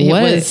like, "What?"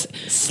 It was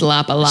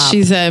slap-a-lop.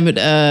 She said,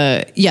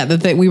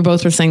 that we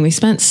both were saying we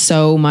spent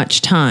so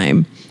much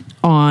time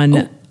on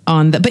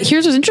the. But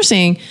here's what's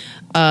interesting.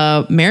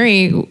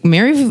 Mary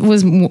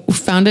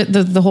found it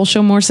the whole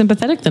show more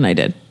sympathetic than I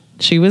did.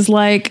 She was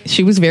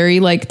very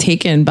like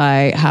taken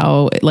by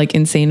how like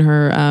insane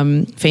her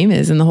fame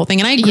is and the whole thing.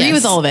 And I agree Yes,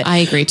 with all of it. I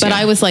agree too. But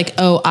I was like,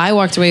 I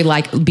walked away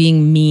like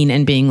being mean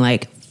and being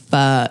like,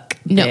 fuck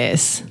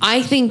this.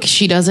 I think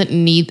she doesn't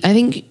need.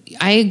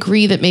 I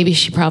agree that maybe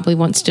she probably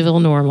wants to feel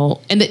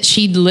normal, and that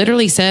she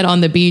literally said on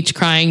the beach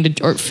crying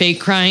or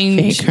fake crying,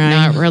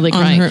 not really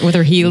on crying with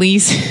her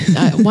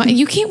Heelys. Why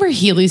you can't wear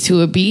Heelys to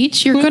a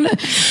beach? You're gonna.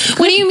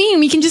 What do you mean?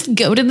 We can just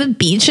go to the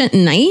beach at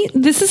night?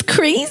 This is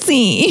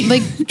crazy.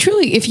 Like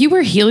truly, if you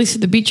wear Heelys to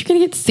the beach, you're gonna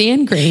get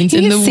sand grains You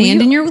in get the sand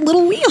wheel. in your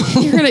little wheel.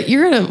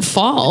 You're gonna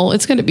fall.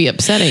 It's gonna be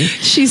upsetting.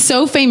 She's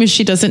so famous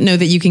she doesn't know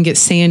that you can get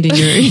sand in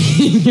your, in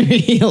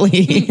your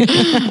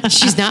Heely.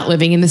 She's not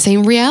living in the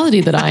same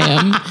reality that I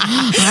am.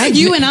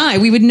 You and I,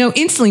 we would know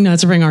instantly not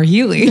to bring our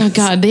Heelys. Oh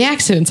God, the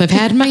accidents I've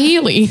had in my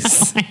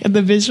Heelys.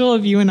 The visual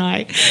of you and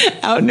I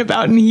out and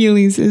about in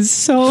Heelys is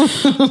so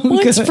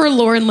Once good. for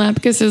Lauren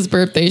Lapkus's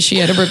birthday, she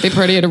had a birthday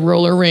party at a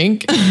roller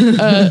rink,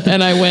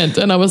 and I went,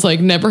 and I was like,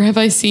 never have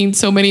I seen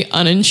so many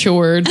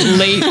uninsured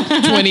late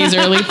 20s,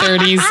 early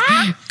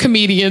 30s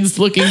comedians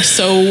looking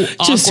so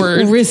Just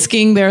awkward.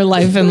 risking their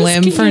life and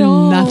limb Risking for it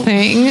all.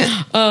 nothing.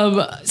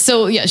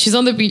 So yeah, she's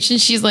on the beach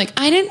and she's like,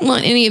 I didn't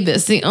want any of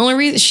this. The only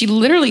reason, she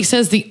literally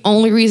says, the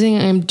only reason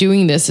I'm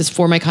doing this is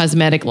for my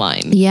cosmetic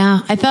line. Yeah,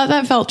 I thought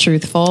that felt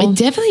truthful. I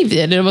definitely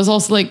did. And it was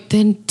also like,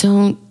 then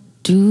don't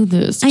do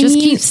this. I Just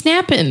mean, keep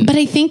snapping. But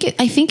I think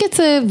it's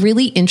a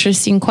really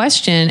interesting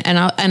question,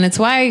 and it's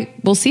why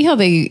we'll see how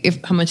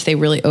much they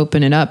really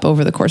open it up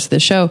over the course of the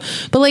show.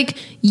 But like,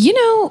 you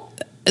know,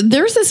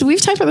 there's this,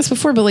 we've talked about this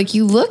before, but like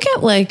you look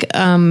at like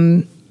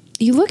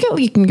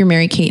your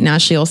Mary-Kate and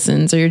Ashley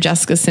Olsen's or your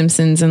Jessica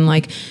Simpsons, and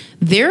like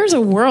there's a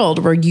world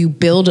where you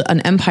build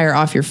an empire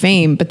off your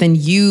fame, but then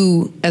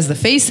you, as the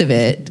face of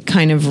it,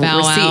 kind of Bow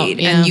recede out,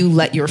 yeah. and you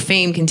let your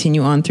fame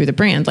continue on through the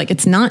brand. Like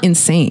it's not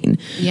insane.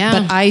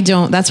 Yeah.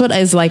 But that's what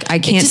I was like, I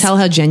can't tell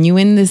how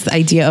genuine this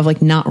idea of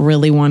like not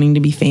really wanting to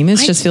be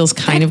famous just feels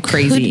kind of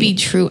crazy. Could be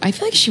true. I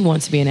feel like she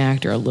wants to be an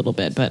actor a little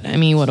bit, but I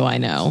mean, what do I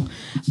know?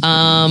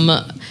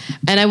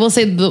 And I will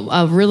say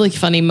a really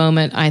funny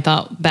moment, I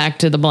thought, back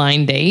to the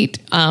blind date.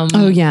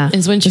 Oh, yeah.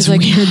 Is when she's This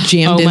like, weird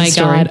jammed-in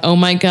story. oh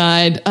my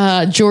God.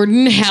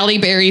 Jordan Halle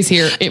Berry's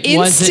here. It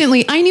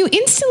wasn't. I knew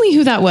instantly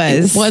who that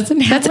was. It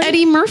wasn't That's Halle?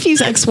 Eddie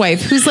Murphy's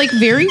ex-wife, who's like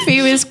very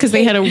famous because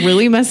they had a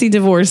really messy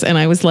divorce. And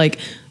I was like,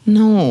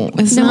 no,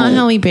 it's not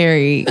Halle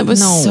Berry. That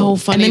was so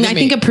funny And then to I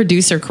think me. a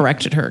producer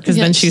corrected her because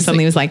Yeah, then she's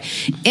was like,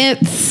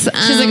 it's.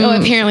 She's like,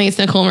 oh, apparently it's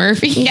Nicole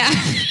Murphy. Yeah.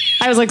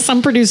 I was like,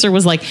 some producer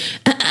was like,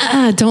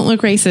 don't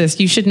look racist.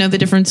 You should know the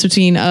difference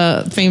between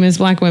famous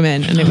black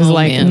women. And it was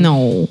man.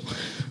 no,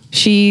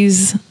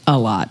 she's a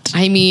lot.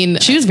 I mean,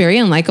 She was very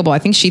unlikable. I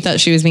think she thought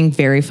she was being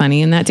very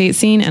funny in that date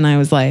scene. And I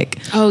was like,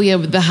 oh yeah,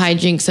 with the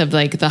hijinks of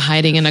like the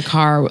hiding in a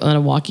car on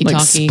a walkie-talkie.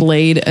 like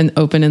splayed and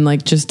open and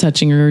like just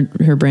touching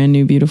her brand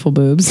new beautiful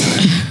boobs.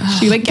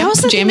 She like That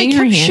was kept the thing, jamming they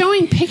her kept hand.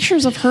 showing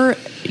pictures of her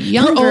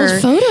younger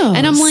old photos.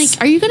 and I'm like,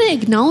 are you going to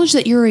acknowledge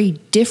that you're a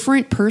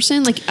different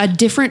person? Like a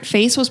different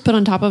face was put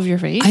on top of your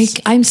face.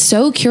 I'm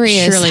so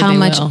curious Surely how they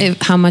much will.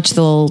 how much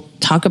they'll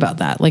talk about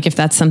that. Like if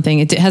that's something,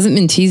 it hasn't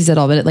been teased at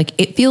all, but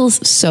it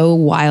feels so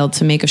wild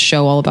to make a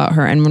show all about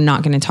her, and we're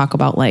not going to talk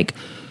about like,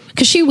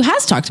 because she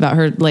has talked about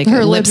her like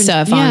her lip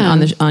stuff yeah.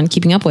 on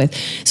Keeping Up With.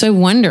 So I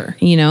wonder,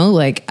 you know,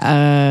 like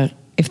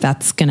if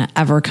that's going to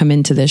ever come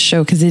into this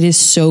show, because it is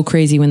so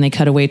crazy when they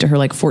cut away to her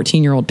like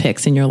 14-year-old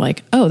pics, and you're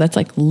like, oh, that's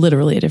like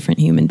literally a different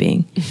human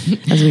being,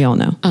 as we all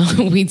know.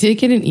 We did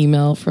get an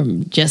email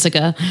from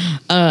Jessica,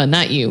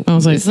 not you. I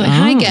was like, It's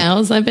hi oh.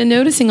 gals, I've been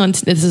noticing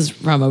this is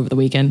from over the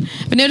weekend.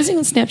 I've been noticing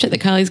on Snapchat that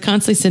Kylie's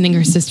constantly sending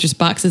her sisters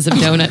boxes of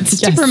donuts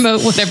to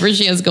promote whatever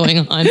she has going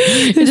on.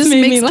 It just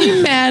made me makes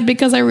me mad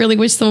because I really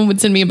wish someone would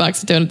send me a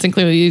box of donuts, and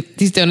clearly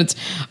these donuts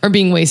are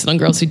being wasted on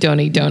girls who don't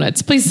eat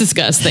donuts. Please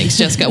discuss. Thanks,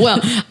 Jessica. Well,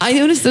 I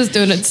noticed those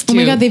donuts too. Oh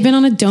my God, they've been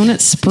on a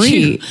donut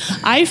spree.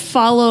 I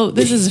follow,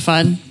 this is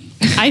fun.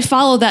 I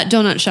follow that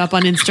donut shop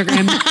on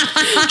Instagram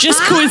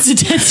just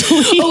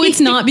coincidentally. Oh, it's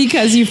not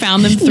because you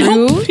found them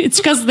through? Nope. It's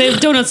because the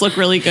donuts look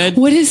really good.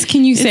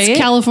 Can you say It's it?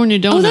 California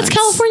Donuts. Oh, that's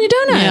California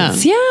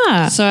Donuts.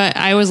 Yeah. So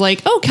I was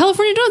like, oh,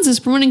 California Donuts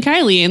is promoting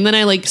Kylie. And then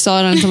I like saw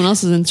it on someone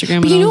else's Instagram.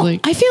 And You I know, was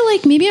like, I feel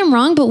like maybe I'm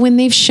wrong, but when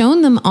they've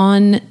shown them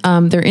on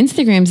their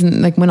Instagrams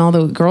and like when all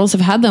the girls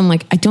have had them,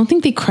 like I don't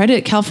think they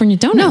credit California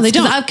Donuts. No, they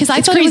don't. Because I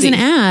It's thought it was crazy. an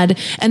ad,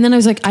 and then I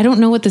was like, I don't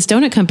know what this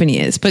donut company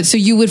is. But so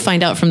you would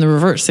find out from the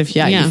reverse if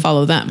Yeah. you follow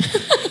them.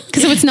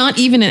 Because if it's not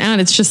even an ad,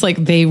 it's just like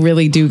they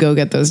really do go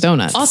get those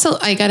donuts. Also,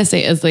 I gotta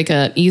say, as like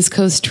a East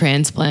Coast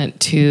transplant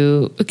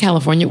to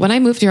California, when I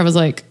moved here, I was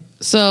like,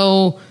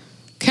 so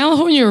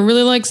California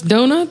really likes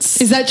donuts?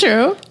 Is that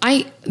true?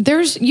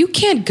 You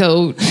can't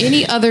go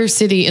any other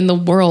city in the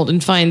world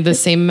and find the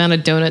same amount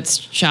of donuts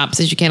shops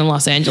as you can in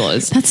Los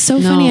Angeles. That's so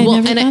funny. I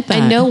never got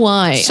that. I know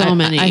why. So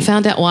many. I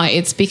found out why.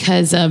 It's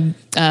because of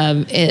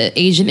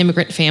Asian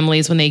immigrant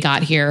families when they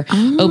got here,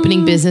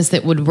 opening business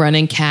that would run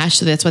in cash.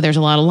 So that's why there's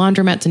a lot of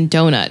laundromats and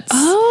donuts.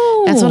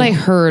 Oh. That's what I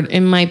heard.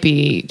 It might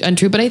be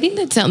untrue, but I think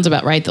that sounds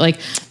about right. Like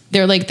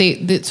they're like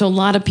so a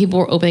lot of people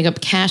were opening up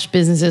cash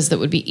businesses that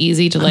would be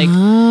easy to like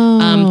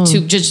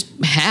to just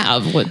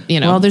have what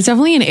Well, there's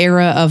definitely an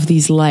era of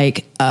these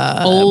like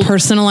old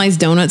personalized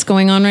donuts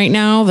going on right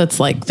now. That's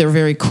like they're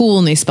very cool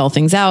and they spell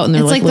things out and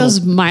they're It's like little, those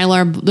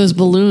Mylar, those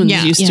balloons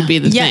used to be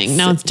the Yes. thing.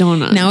 Now it's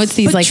donuts. Now it's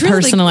these But like truly,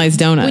 personalized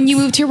donuts. When you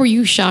moved here, were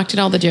you shocked at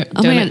all the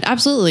oh my donuts? God,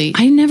 absolutely.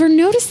 I never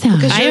noticed that.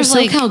 Because I you're a have,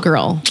 like- SoCal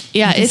girl.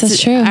 Yeah, guess that's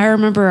true. I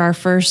remember our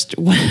first,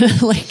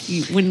 like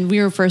when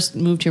we were first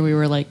moved here, we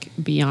were like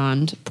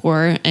beyond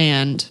poor,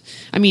 and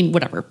I mean,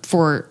 whatever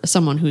for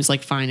someone who's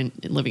like fine and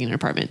living in an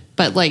apartment,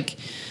 but like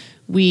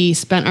we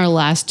spent our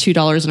last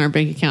 $2 in our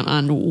bank account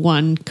on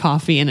one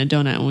coffee and a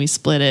donut, and we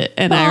split it.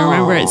 And I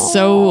remember it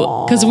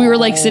so because we were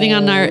like sitting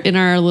in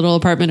our little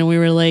apartment, and we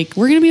were like,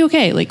 we're gonna be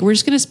okay. Like we're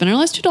just gonna spend our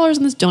last $2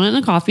 on this donut and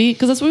a coffee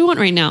because that's what we want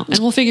right now, and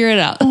we'll figure it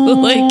out.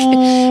 Like,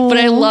 but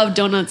I love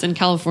donuts in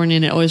California,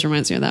 and it always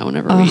reminds me of that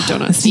whenever we eat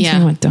donuts.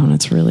 Yeah, with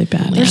donuts really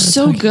bad. They're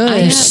so good.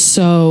 They're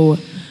so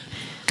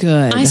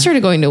good. I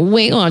started going to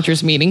Weight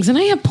Watchers meetings, and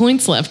I have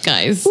points left,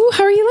 guys. Ooh,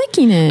 how are you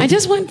liking it? I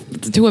just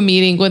went to a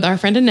meeting with our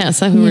friend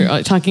Anessa, who we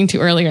were talking to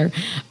earlier.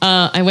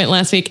 I went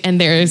last week, and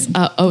there's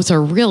it's a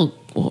real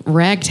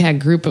ragtag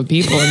group of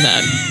people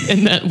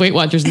in that Weight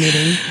Watchers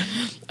meeting.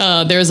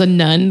 There's a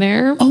nun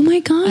there. Oh my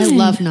God. I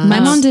love nuns. My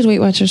mom did Weight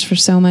Watchers for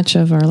so much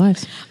of our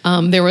lives.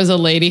 There was a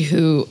lady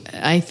who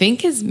I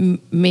think is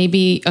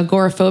maybe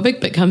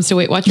agoraphobic, but comes to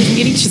Weight Watchers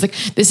meetings. She's like,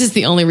 "This is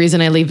the only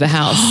reason I leave the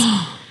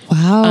house."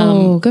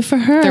 Wow. Good for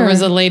her. There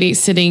was a lady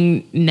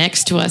sitting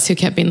next to us who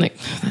kept being like,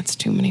 "That's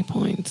too many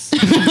points.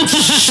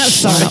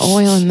 A lot of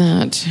oil in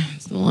that."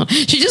 It's a lot.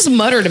 She just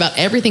muttered about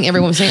everything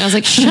everyone was saying. I was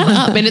like, "Shut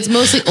up!" And it's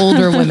mostly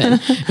older women.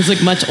 It's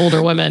like much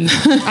older women.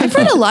 I've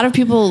heard a lot of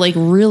people like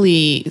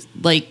really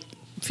like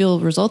feel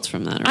results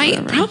from that. Or I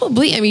whatever.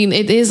 probably. I mean,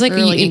 it is like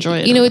Or, like,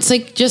 enjoy it. You know, it's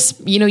like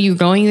just you're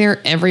going there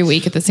every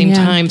week at the same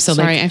Yeah. time. So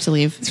Sorry, I like, have to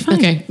leave.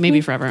 okay.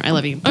 Maybe forever. I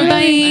love you. Bye.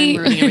 I'm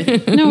ruining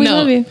everything. No, we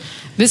love you.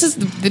 This is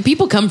the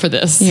people come for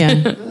this. Yeah.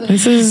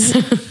 This is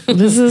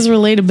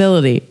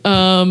relatability.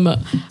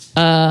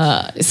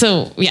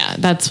 So yeah,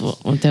 that's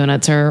what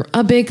donuts are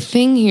a big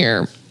thing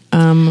here.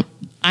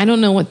 I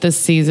don't know what this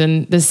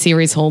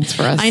series holds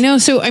for us. I know.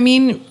 So, I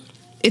mean,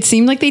 it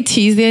seemed like they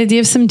teased the idea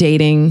of some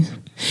dating.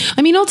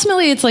 I mean,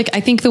 ultimately, it's like, I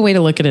think the way to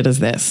look at it is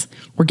this.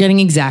 We're getting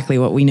exactly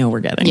what we know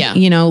we're getting.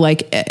 Yeah.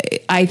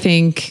 Like, I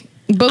think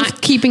both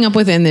keeping up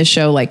within this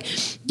show, like,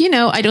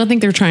 I don't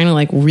think they're trying to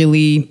like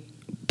really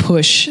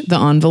push the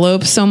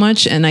envelope so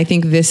much. And I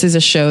think this is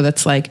a show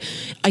that's like,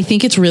 I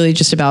think it's really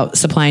just about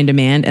supply and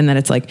demand, and that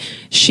it's like,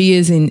 she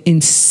is an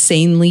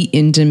insanely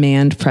in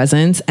demand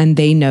presence, and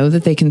they know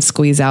that they can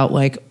squeeze out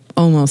like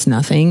almost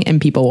nothing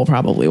and people will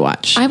probably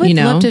watch. I would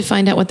love to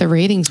find out what the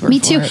ratings were. Me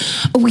for too.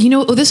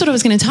 it. This is what I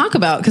was going to talk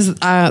about, because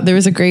there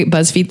was a great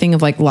BuzzFeed thing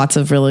of like lots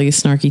of really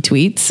snarky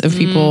tweets of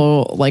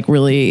people like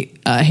really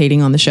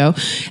hating on the show.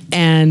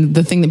 And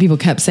the thing that people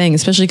kept saying,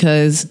 especially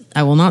because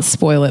I will not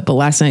spoil it, but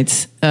last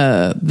night's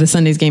the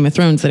Sunday's Game of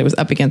Thrones that it was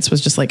up against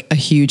was just like a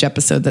huge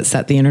episode that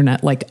set the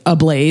internet like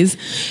ablaze.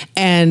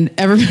 And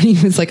everybody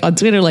was like on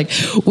Twitter like,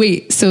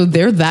 wait, so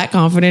they're that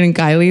confident in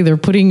Kylie? They're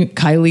putting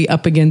Kylie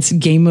up against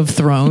Game of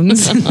Thrones?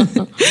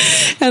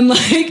 And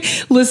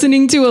like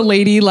listening to a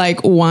lady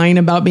like whine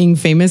about being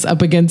famous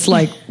up against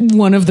like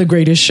one of the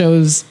greatest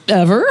shows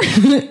ever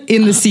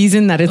in the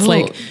season, that it's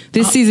like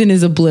this season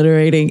is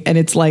obliterating. And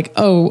it's like,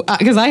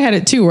 because I had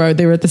it too, where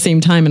they were at the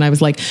same time and I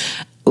was like,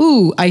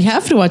 ooh, I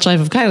have to watch Life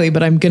of Kylie,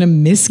 but I'm going to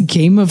miss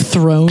Game of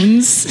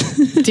Thrones.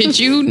 Did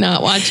you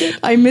not watch it?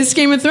 I missed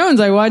Game of Thrones.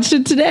 I watched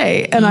it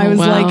today and I was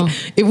wow. like,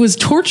 it was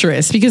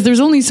torturous because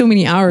there's only so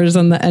many hours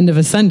on the end of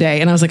a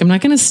Sunday. And I was like, I'm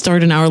not going to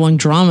start an hour-long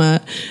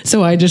drama.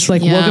 So I just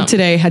like woke up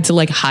today, had to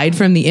like hide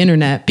from the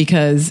internet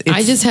because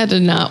I just had to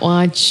not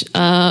watch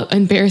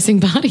Embarrassing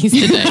Bodies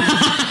today.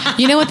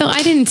 You know what though?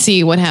 I didn't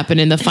see what happened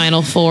in the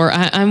final four.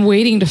 I'm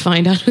waiting to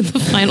find out who the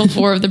final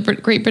four of the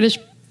Great British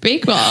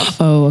Bake Off.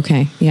 Oh,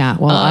 okay. Yeah.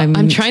 Well,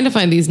 I'm trying to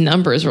find these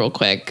numbers real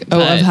quick.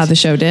 of how the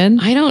show did?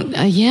 I don't.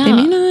 Yeah, They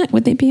may not.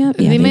 Would they be up?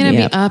 Yeah, they may not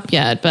be up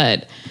yet,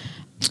 but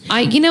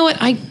you know what?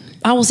 I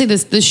will say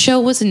this: the show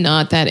was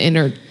not that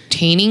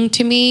entertaining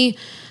to me.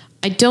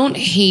 I don't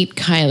hate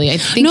Kylie. I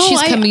think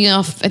she's coming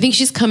off. I think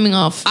she's coming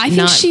off. I think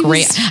not she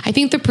great. was- I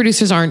think the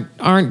producers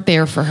aren't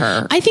there for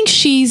her. I think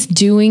she's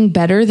doing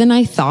better than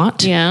I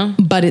thought. Yeah.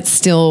 But it's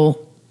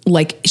still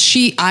like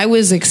I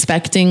was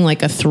expecting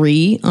like a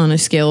 3 on a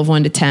scale of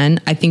 1 to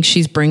 10. I think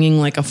she's bringing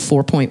like a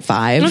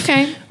 4.5.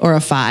 Okay. Or a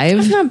 5.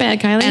 That's not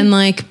bad, Kylie. And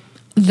like,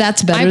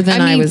 that's better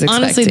than I was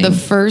expecting. Honestly, the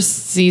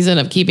first season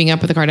of Keeping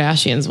Up with the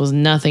Kardashians was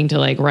nothing to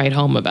like write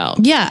home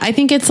about. Yeah, I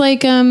think it's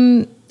like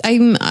I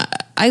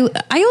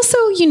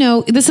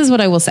also, this is what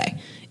I will say.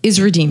 is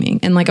redeeming.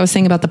 And like I was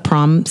saying about the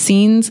prom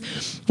scenes,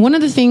 one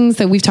of the things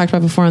that we've talked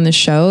about before on this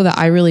show that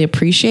I really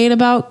appreciate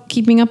about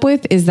Keeping Up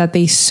With is that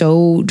they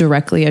so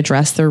directly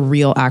address their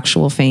real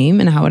actual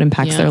fame and how it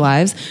impacts their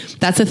lives.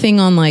 That's a thing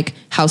on like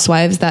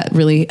Housewives that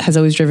really has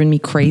always driven me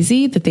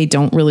crazy, that they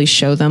don't really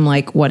show them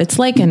like what it's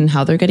like and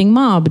how they're getting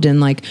mobbed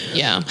and like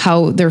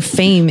how their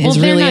fame is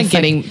really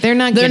they're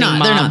not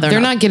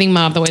getting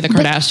mobbed the way the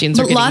Kardashians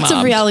are getting mobbed. Lots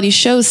of reality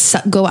shows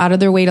go out of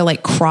their way to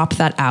like crop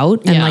that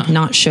out and like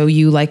not show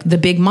you like the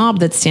big mob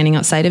that's standing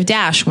outside of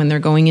Dash when they're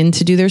going in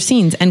to do their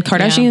scenes. And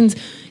Kardashians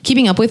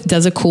Keeping Up With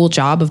does a cool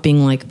job of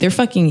being like, they're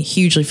fucking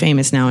hugely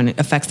famous now and it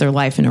affects their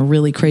life in a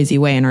really crazy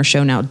way. And our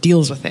show now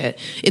deals with it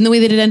in the way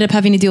that it ended up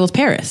having to deal with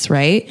Paris.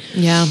 Right.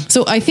 Yeah.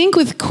 So I think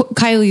with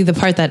Kylie, the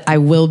part that I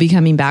will be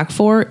coming back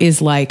for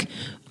is like,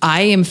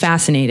 I am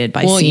fascinated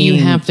by seeing.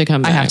 You have to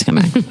come back. I have to come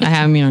back. I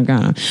haven't been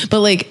gonna.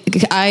 But like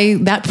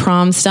that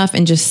prom stuff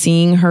and just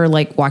seeing her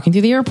like walking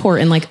through the airport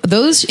and like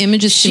those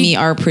images to me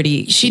are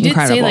pretty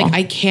incredible. Say like,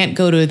 I can't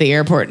go to the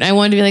airport. And I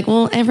wanted to be like,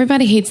 well,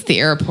 everybody hates the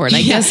airport.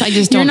 I guess I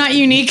just don't. You're not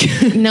unique.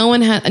 No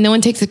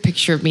one takes a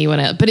picture of me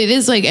but it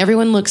is like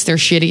everyone looks their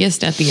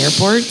shittiest at the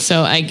airport.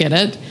 So I get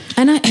it.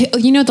 And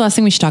the last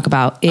thing we should talk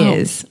about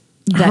is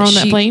her on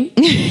that plane.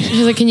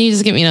 She's like, can you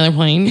just get me another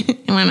plane?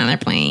 I want another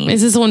plane.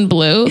 Is this one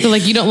blue? They're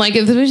like, you don't like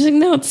it? She's like,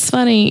 no, it's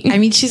funny. I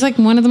mean, she's like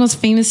one of the most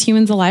famous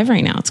humans alive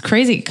right now. It's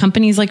crazy.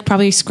 Companies like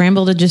probably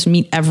scramble to just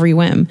meet every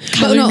whim.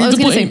 But no, I was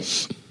going to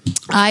say,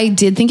 I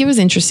did think it was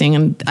interesting,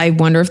 and I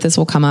wonder if this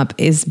will come up,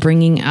 is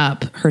bringing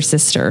up her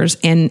sisters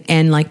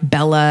and like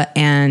Bella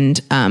and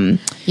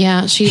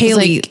she's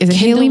Haley. Like, is it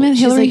Haley?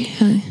 Hillary?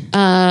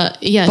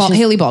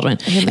 Haley Baldwin.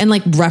 And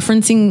like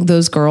referencing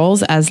those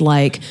girls as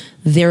like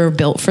they're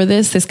built for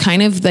this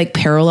kind of like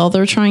parallel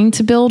they're trying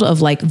to build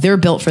of like they're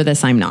built for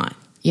this, I'm not.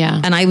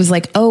 Yeah. And I was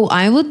like, oh,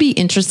 I would be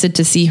interested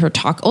to see her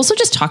talk. Also,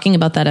 just talking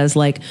about that as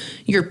like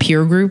your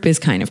peer group is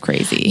kind of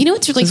crazy. You know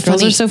what's really funny?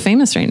 Girls are so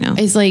famous right now.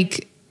 It's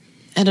like,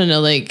 I don't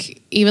know,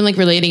 like even like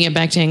relating it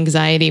back to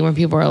anxiety when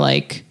people are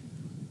like,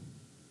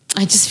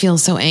 I just feel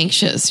so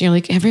anxious. You're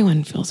like,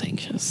 everyone feels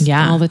anxious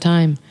all the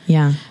time.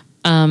 Yeah.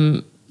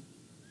 I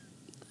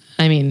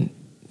mean,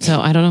 so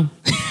I don't know.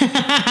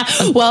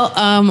 Well,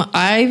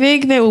 I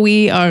think that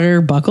we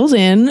are buckled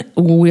in.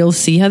 We'll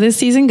see how this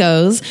season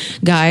goes.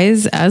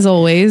 Guys, as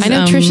always. I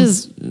know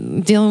Trisha's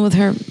dealing with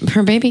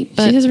her baby,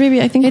 but she has a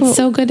baby. I think it's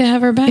so good to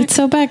have her back. It's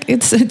so back.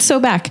 It's so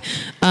back.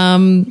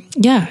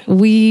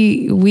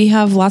 We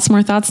have lots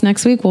more thoughts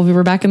next week.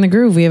 We're back in the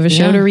groove. We have a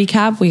show to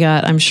recap. We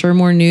got, I'm sure,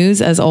 more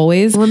news as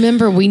always.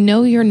 Remember, we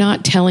know you're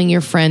not telling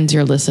your friends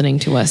you're listening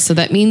to us. So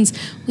that means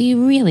we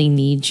really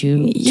need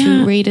you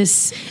to rate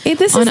us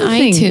on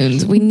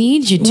iTunes. We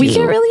need you to. We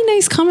get really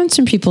nice comments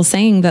from people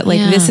saying that like,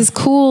 this is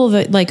cool,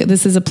 that like,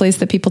 this is a place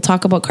that people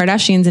talk about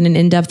Kardashians in an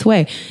in-depth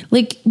way.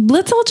 Like,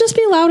 let's all just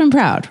be loud and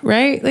proud,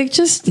 right? Like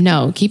just.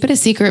 No, keep it a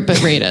secret,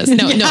 but rate us.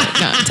 No,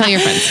 tell your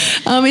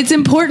friends. It's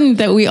important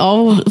that we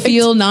all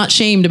feel not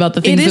shamed about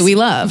the things that we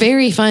love.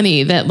 Very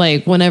funny that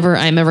like whenever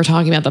I'm ever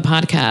talking about the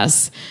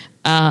podcast,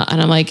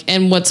 and I'm like,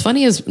 and what's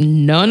funny is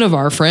none of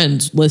our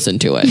friends listen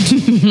to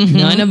it.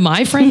 None of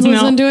my friends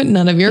listen to it.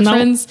 None of your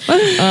friends.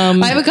 I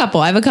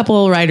have a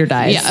couple ride or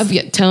dies.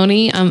 Yeah,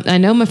 Tony. I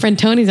know my friend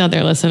Tony's out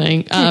there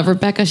listening.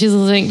 Rebecca, she's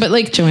listening. But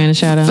like Joanna,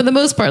 shout out. For the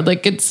most part,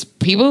 like it's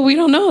people we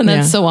don't know, and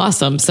that's so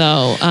awesome.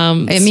 So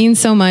it means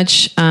so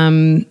much.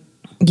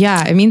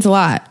 It means a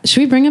lot.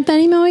 Should we bring up that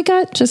email we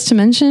got just to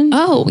mention?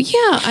 Oh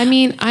yeah, I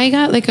mean, I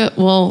got like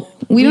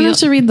we don't have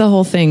to read the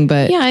whole thing,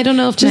 but I don't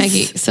know if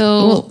Maggie.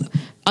 So.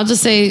 I'll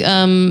just say,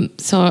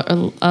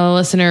 so a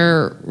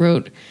listener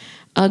wrote,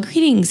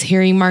 greetings,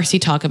 hearing Marcy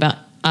talk about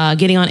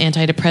getting on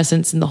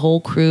antidepressants and the whole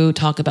crew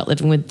talk about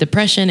living with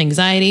depression,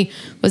 anxiety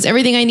was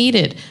everything I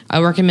needed.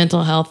 I work in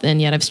mental health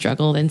and yet I've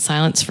struggled in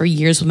silence for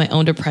years with my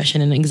own depression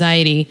and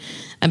anxiety.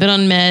 I've been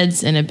on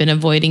meds and have been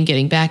avoiding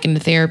getting back into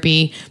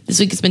therapy. This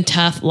week has been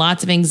tough,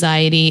 lots of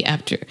anxiety.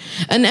 After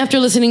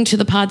listening to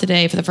the pod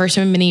today for the first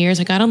time in many years,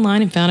 I got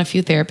online and found a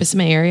few therapists in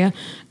my area,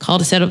 called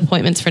to set up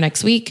appointments for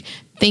next week.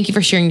 Thank you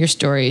for sharing your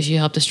stories. You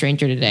helped a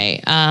stranger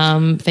today.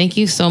 Thank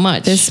you so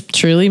much. This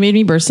truly made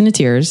me burst into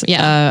tears.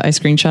 Yeah. I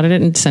screenshotted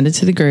it and sent it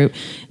to the group.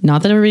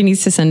 Not that everybody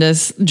needs to send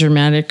us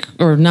dramatic,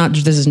 or not,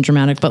 this isn't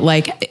dramatic, but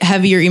like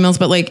heavier emails,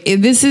 but like it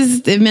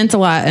meant a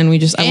lot. And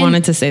I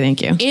wanted to say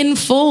thank you. In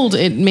fold,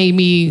 it made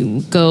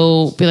me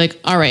be like,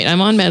 all right, I'm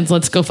on meds.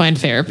 Let's go find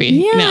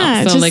therapy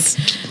now. So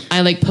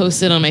I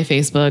posted on my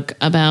Facebook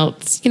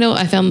about,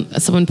 I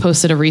found someone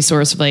posted a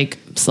resource of like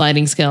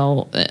sliding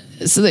scale.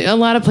 So a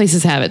lot of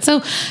places have it.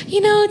 So,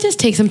 just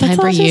take some time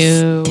for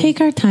you.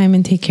 Take our time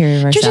and take care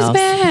of ourselves. Trish is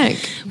back.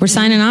 We're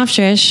signing off,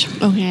 Trish.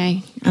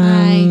 Okay.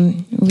 Bye.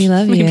 We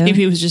love you. My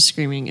baby was just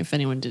screaming if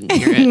anyone didn't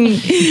hear it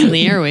on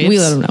the airwaves. We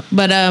let them know.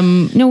 But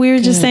no, we were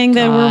just saying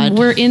that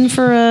we're in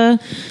for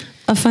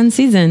a fun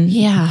season.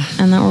 Yeah.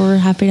 And that we're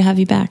happy to have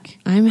you back.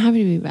 I'm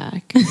happy to be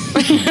back.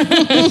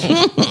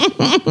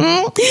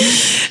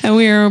 And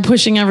we are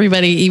pushing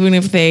everybody, even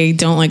if they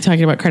don't like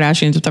talking about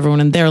Kardashians with everyone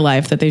in their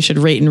life, that they should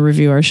rate and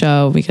review our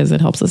show because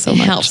it helps us so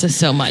much. It helps us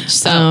so much.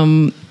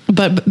 So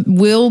But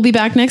we'll be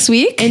back next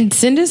week. And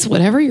send us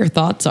whatever your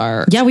thoughts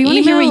are. Yeah, we want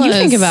to hear what you Email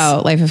think us.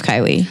 about Life of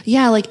Kylie.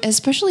 Yeah, like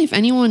especially if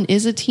anyone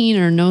is a teen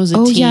or knows a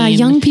teen. Oh, yeah,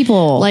 young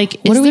people. Like,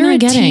 What is are we there not a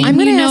getting? teen I'm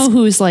gonna you know ask-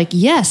 who's like,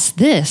 yes,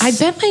 this. I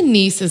bet my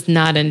niece is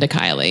not into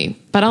Kylie,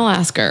 but I'll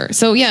ask her.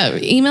 So yeah,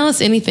 email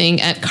us anything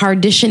at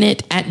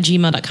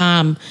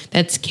kardashianit@gmail.com.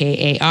 That's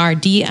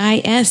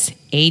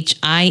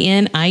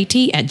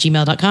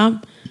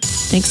KARDISHINIT@gmail.com.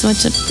 Thanks so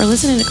much for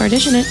listening to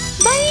Kardashian It.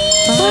 Bye.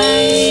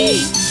 Bye.